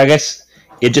 I guess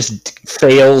it just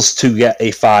fails to get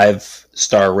a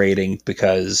 5-star rating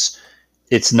because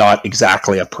it's not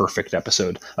exactly a perfect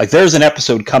episode. Like there's an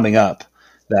episode coming up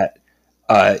that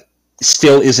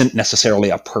still isn't necessarily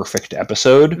a perfect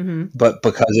episode, but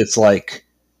because it's like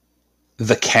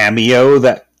the cameo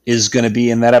that is going to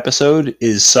be in that episode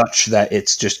is such that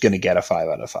it's just going to get a 5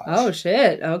 out of 5. Oh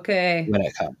shit! Okay. When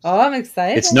it comes. Oh, I'm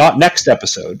excited. It's not next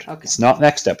episode. Okay. It's not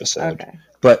next episode. Okay.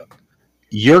 But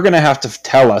you're going to have to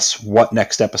tell us what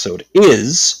next episode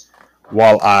is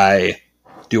while I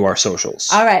do our socials.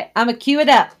 All right, I'm gonna cue it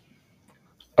up.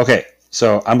 Okay,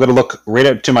 so I'm going to look right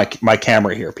up to my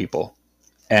camera here, people.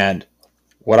 And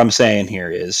what I'm saying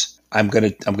here is I'm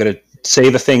going to say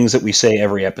the things that we say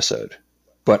every episode,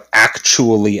 but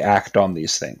actually act on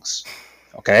these things.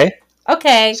 Okay?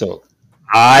 Okay. So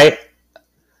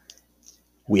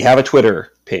we have a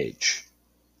Twitter page.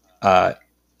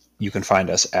 You can find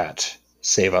us at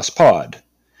Save Us Pod.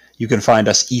 You can find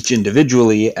us each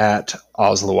individually at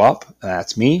Oslowop,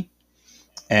 that's me.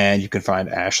 And you can find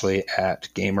Ashley at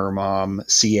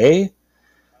GamerMomCA.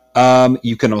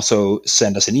 You can also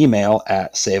send us an email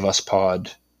at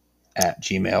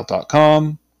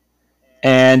saveuspod@gmail.com.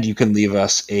 And you can leave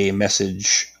us a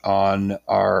message on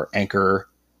our Anchor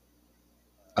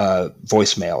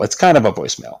voicemail. It's kind of a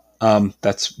voicemail.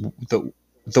 That's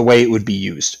the way it would be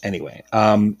used anyway.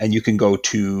 And you can go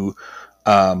to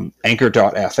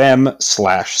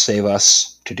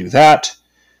anchor.fm/saveus to do that.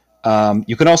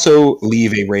 You can also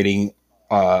leave a rating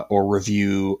or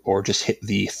review or just hit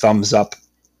the thumbs up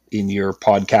in your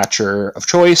podcatcher of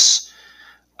choice.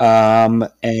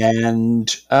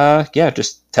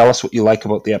 Just tell us what you like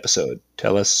about the episode.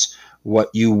 Tell us what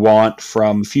you want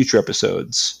from future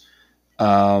episodes.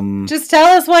 Just tell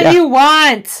us what you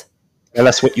want. Tell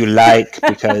us what you like,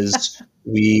 because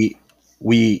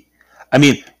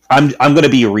I'm going to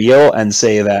be real and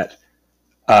say that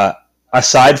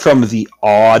aside from the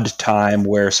odd time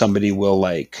where somebody will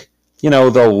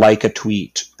they'll like a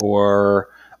tweet or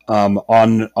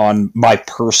on my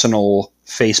personal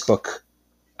Facebook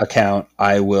account,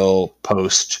 I will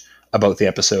post about the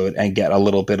episode and get a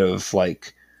little bit of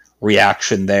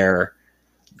reaction there.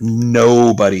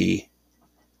 Nobody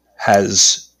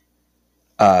has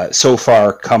so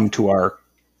far come to our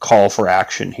call for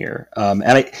action here.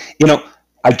 And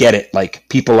I get it.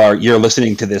 You're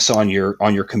listening to this on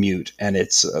your commute, and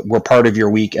it's we're part of your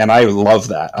week, and I love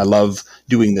that. I love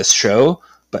doing this show,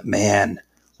 but man,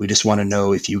 we just want to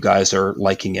know if you guys are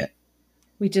liking it.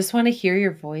 We just want to hear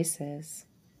your voices.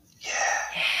 Yeah.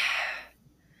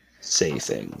 Say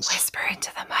things. Whisper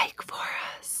into the mic for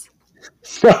us.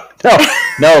 No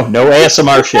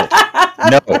ASMR shit.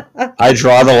 No, I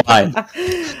draw the line.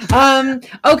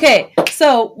 Okay,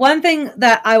 so one thing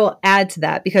that I will add to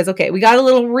that, because we got a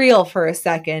little real for a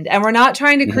second, and we're not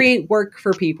trying to create work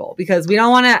for people because we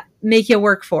don't want to make you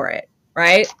work for it,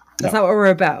 right? That's not what we're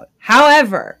about.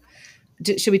 However,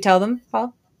 should we tell them,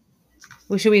 Paul?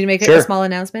 Should we make a small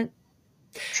announcement?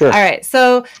 Sure. All right,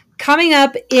 so coming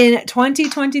up in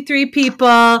 2023,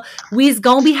 people, we's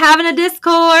gonna be having a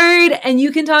Discord, and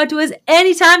you can talk to us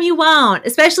anytime you want,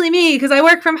 especially me, because I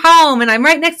work from home and I'm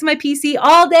right next to my PC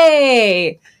all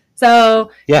day.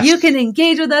 So you can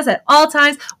engage with us at all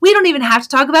times. We don't even have to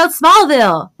talk about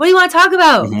Smallville. What do you want to talk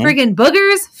about? Friggin'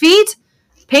 boogers? Feet?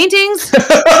 Paintings? What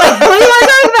do you want to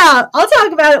talk about? I'll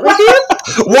talk about it with you.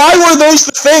 Why were those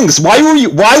the things?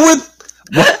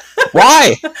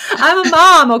 Why? I'm a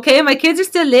mom, okay? My kids are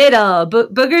still little.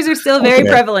 Boogers are still very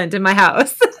prevalent in my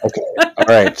house. Okay. All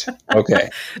right. Okay.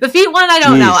 The feet one, I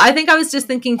don't know. I think I was just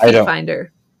thinking Feet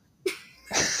Finder.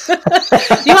 You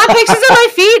want pictures of my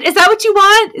feet? Is that what you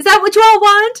want? Is that what you all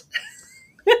want?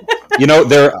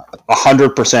 There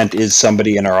 100% is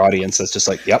somebody in our audience that's just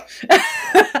like, yep.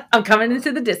 I'm coming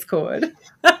into the Discord.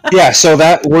 Yeah, so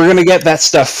that we're gonna get that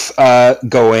stuff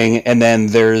going, and then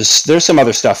there's some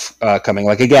other stuff coming.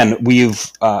 Again,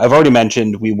 I've already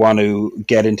mentioned we want to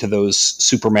get into those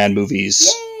Superman movies.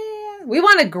 Yeah, we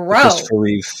want to grow. Christopher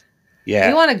Reeve. Yeah,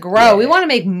 we want to grow. Yeah. We want to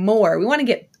make more. We want to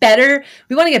get better.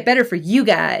 We want to get better for you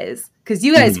guys, because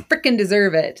you guys freaking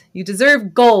deserve it. You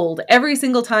deserve gold every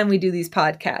single time we do these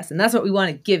podcasts, and that's what we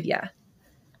want to give you.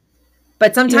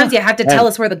 But sometimes you have to tell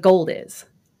us where the gold is.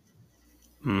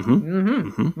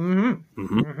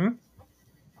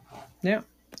 Yeah.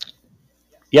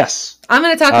 Yes. I'm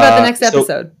going to talk about the next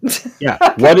episode.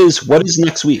 What is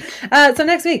next week? So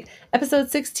next week, episode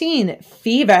 16,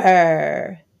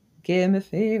 Fever. Give me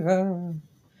fever.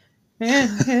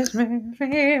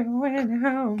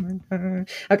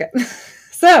 Okay.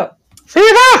 So. Fever!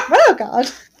 Oh,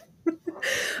 God.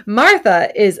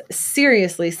 Martha is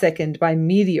seriously sickened by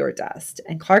meteor dust,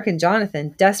 and Clark and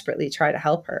Jonathan desperately try to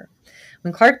help her.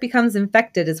 When Clark becomes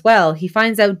infected as well, he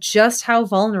finds out just how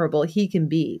vulnerable he can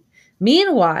be.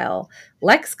 Meanwhile,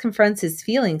 Lex confronts his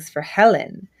feelings for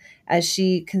Helen as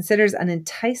she considers an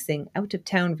enticing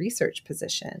out-of-town research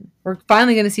position. We're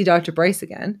finally going to see Dr. Bryce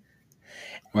again.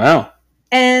 Wow.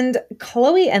 And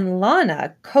Chloe and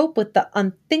Lana cope with the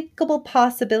unthinkable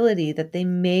possibility that they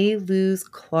may lose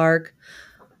Clark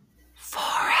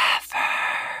forever.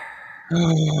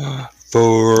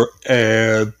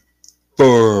 Forever.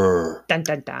 Dun,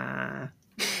 dun, dun.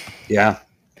 Yeah.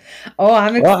 Oh,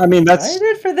 I'm excited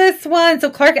that's for this one. So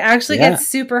Clark actually gets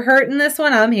super hurt in this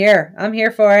one. I'm here. I'm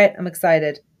here for it. I'm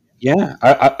excited. Yeah.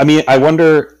 I mean, I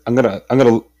wonder. I'm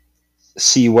gonna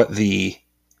see what the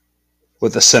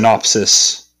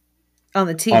synopsis on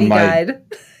the TV guide.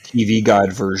 TV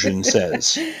guide version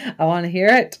says. I want to hear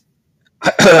it.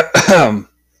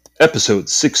 Episode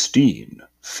 16,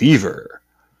 Fever.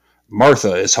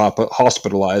 Martha is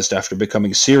hospitalized after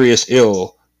becoming seriously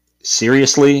ill.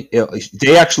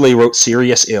 They actually wrote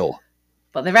serious ill.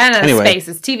 Well, they ran out of space.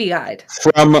 It's TV guide.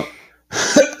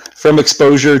 From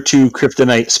exposure to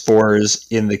kryptonite spores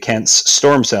in the Kent's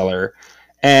storm cellar,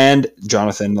 and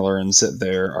Jonathan learns that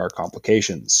there are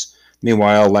complications.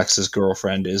 Meanwhile, Lex's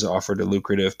girlfriend is offered a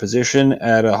lucrative position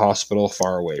at a hospital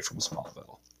far away from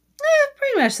Smallville.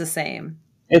 Pretty much the same.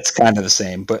 It's kind of the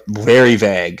same, but very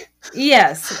vague.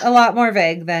 Yes, a lot more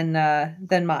vague than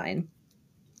mine.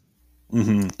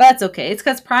 Mm-hmm. But that's okay. It's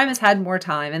because Prime has had more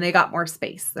time and they got more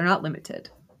space. They're not limited.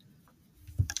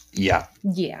 Yeah.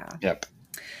 Yeah. Yep.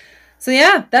 So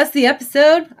yeah, that's the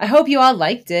episode. I hope you all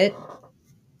liked it.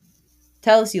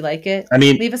 Tell us you like it. I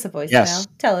mean, leave us a voicemail. Yes.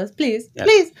 Tell us, please,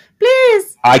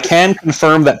 please. I can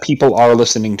confirm that people are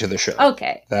listening to the show.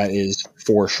 Okay. That is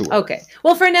for sure. Okay.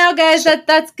 Well, for now, guys,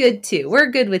 that's good too.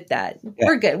 We're good with that. Yeah.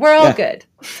 We're good. We're all good.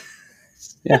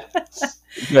 Yeah.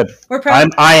 Good. We're proud.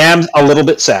 I am a little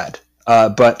bit sad,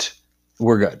 but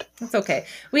we're good. It's okay.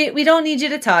 We don't need you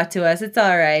to talk to us. It's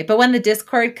all right. But when the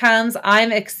Discord comes,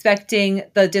 I'm expecting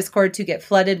the Discord to get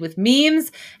flooded with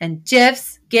memes and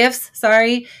GIFs.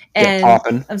 And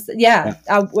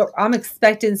I'm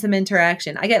expecting some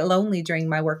interaction. I get lonely during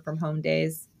my work from home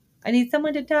days. I need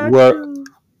someone to talk to.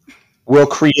 We'll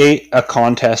create a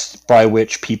contest by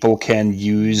which people can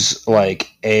use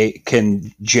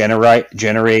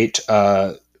generate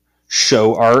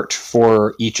show art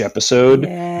for each episode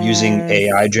using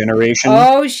AI generation.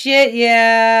 Oh shit,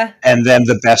 yeah. And then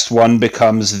the best one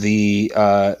becomes the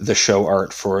show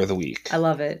art for the week. I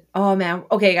love it. Oh man.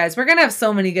 Okay, guys, we're gonna have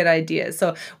so many good ideas.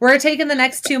 So we're taking the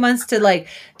next 2 months to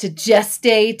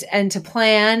gestate and to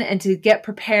plan and to get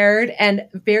prepared. And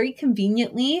very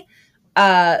conveniently,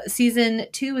 season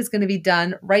 2 is going to be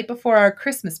done right before our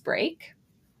Christmas break.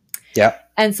 Yeah.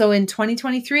 And so in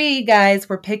 2023, guys,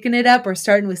 we're picking it up. We're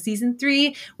starting with season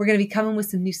 3. We're going to be coming with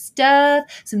some new stuff,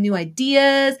 some new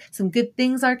ideas. Some good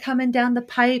things are coming down the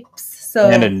pipes.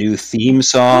 And a new theme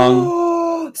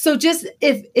song. So just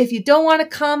if you don't want to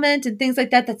comment and things like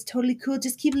that, that's totally cool.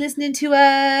 Just keep listening to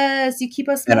us. You keep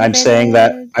us motivated.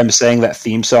 And I'm saying that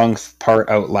theme song part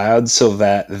out loud so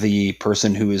that the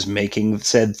person who is making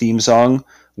said theme song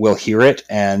will hear it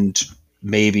and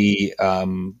maybe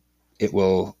it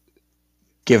will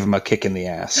give them a kick in the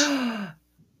ass.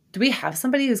 Do we have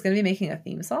somebody who's going to be making a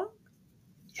theme song?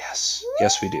 Yes,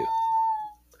 we do.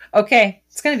 Okay,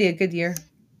 it's going to be a good year.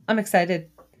 I'm excited.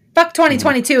 Fuck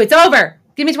 2022. It's over.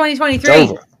 Give me 2023.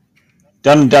 It's over.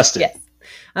 Done and dusted. Yes.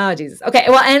 Oh, Jesus. Okay,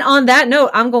 well, and on that note,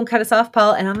 I'm going to cut us off,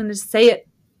 Paul, and I'm going to say it.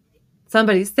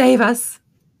 Somebody save us.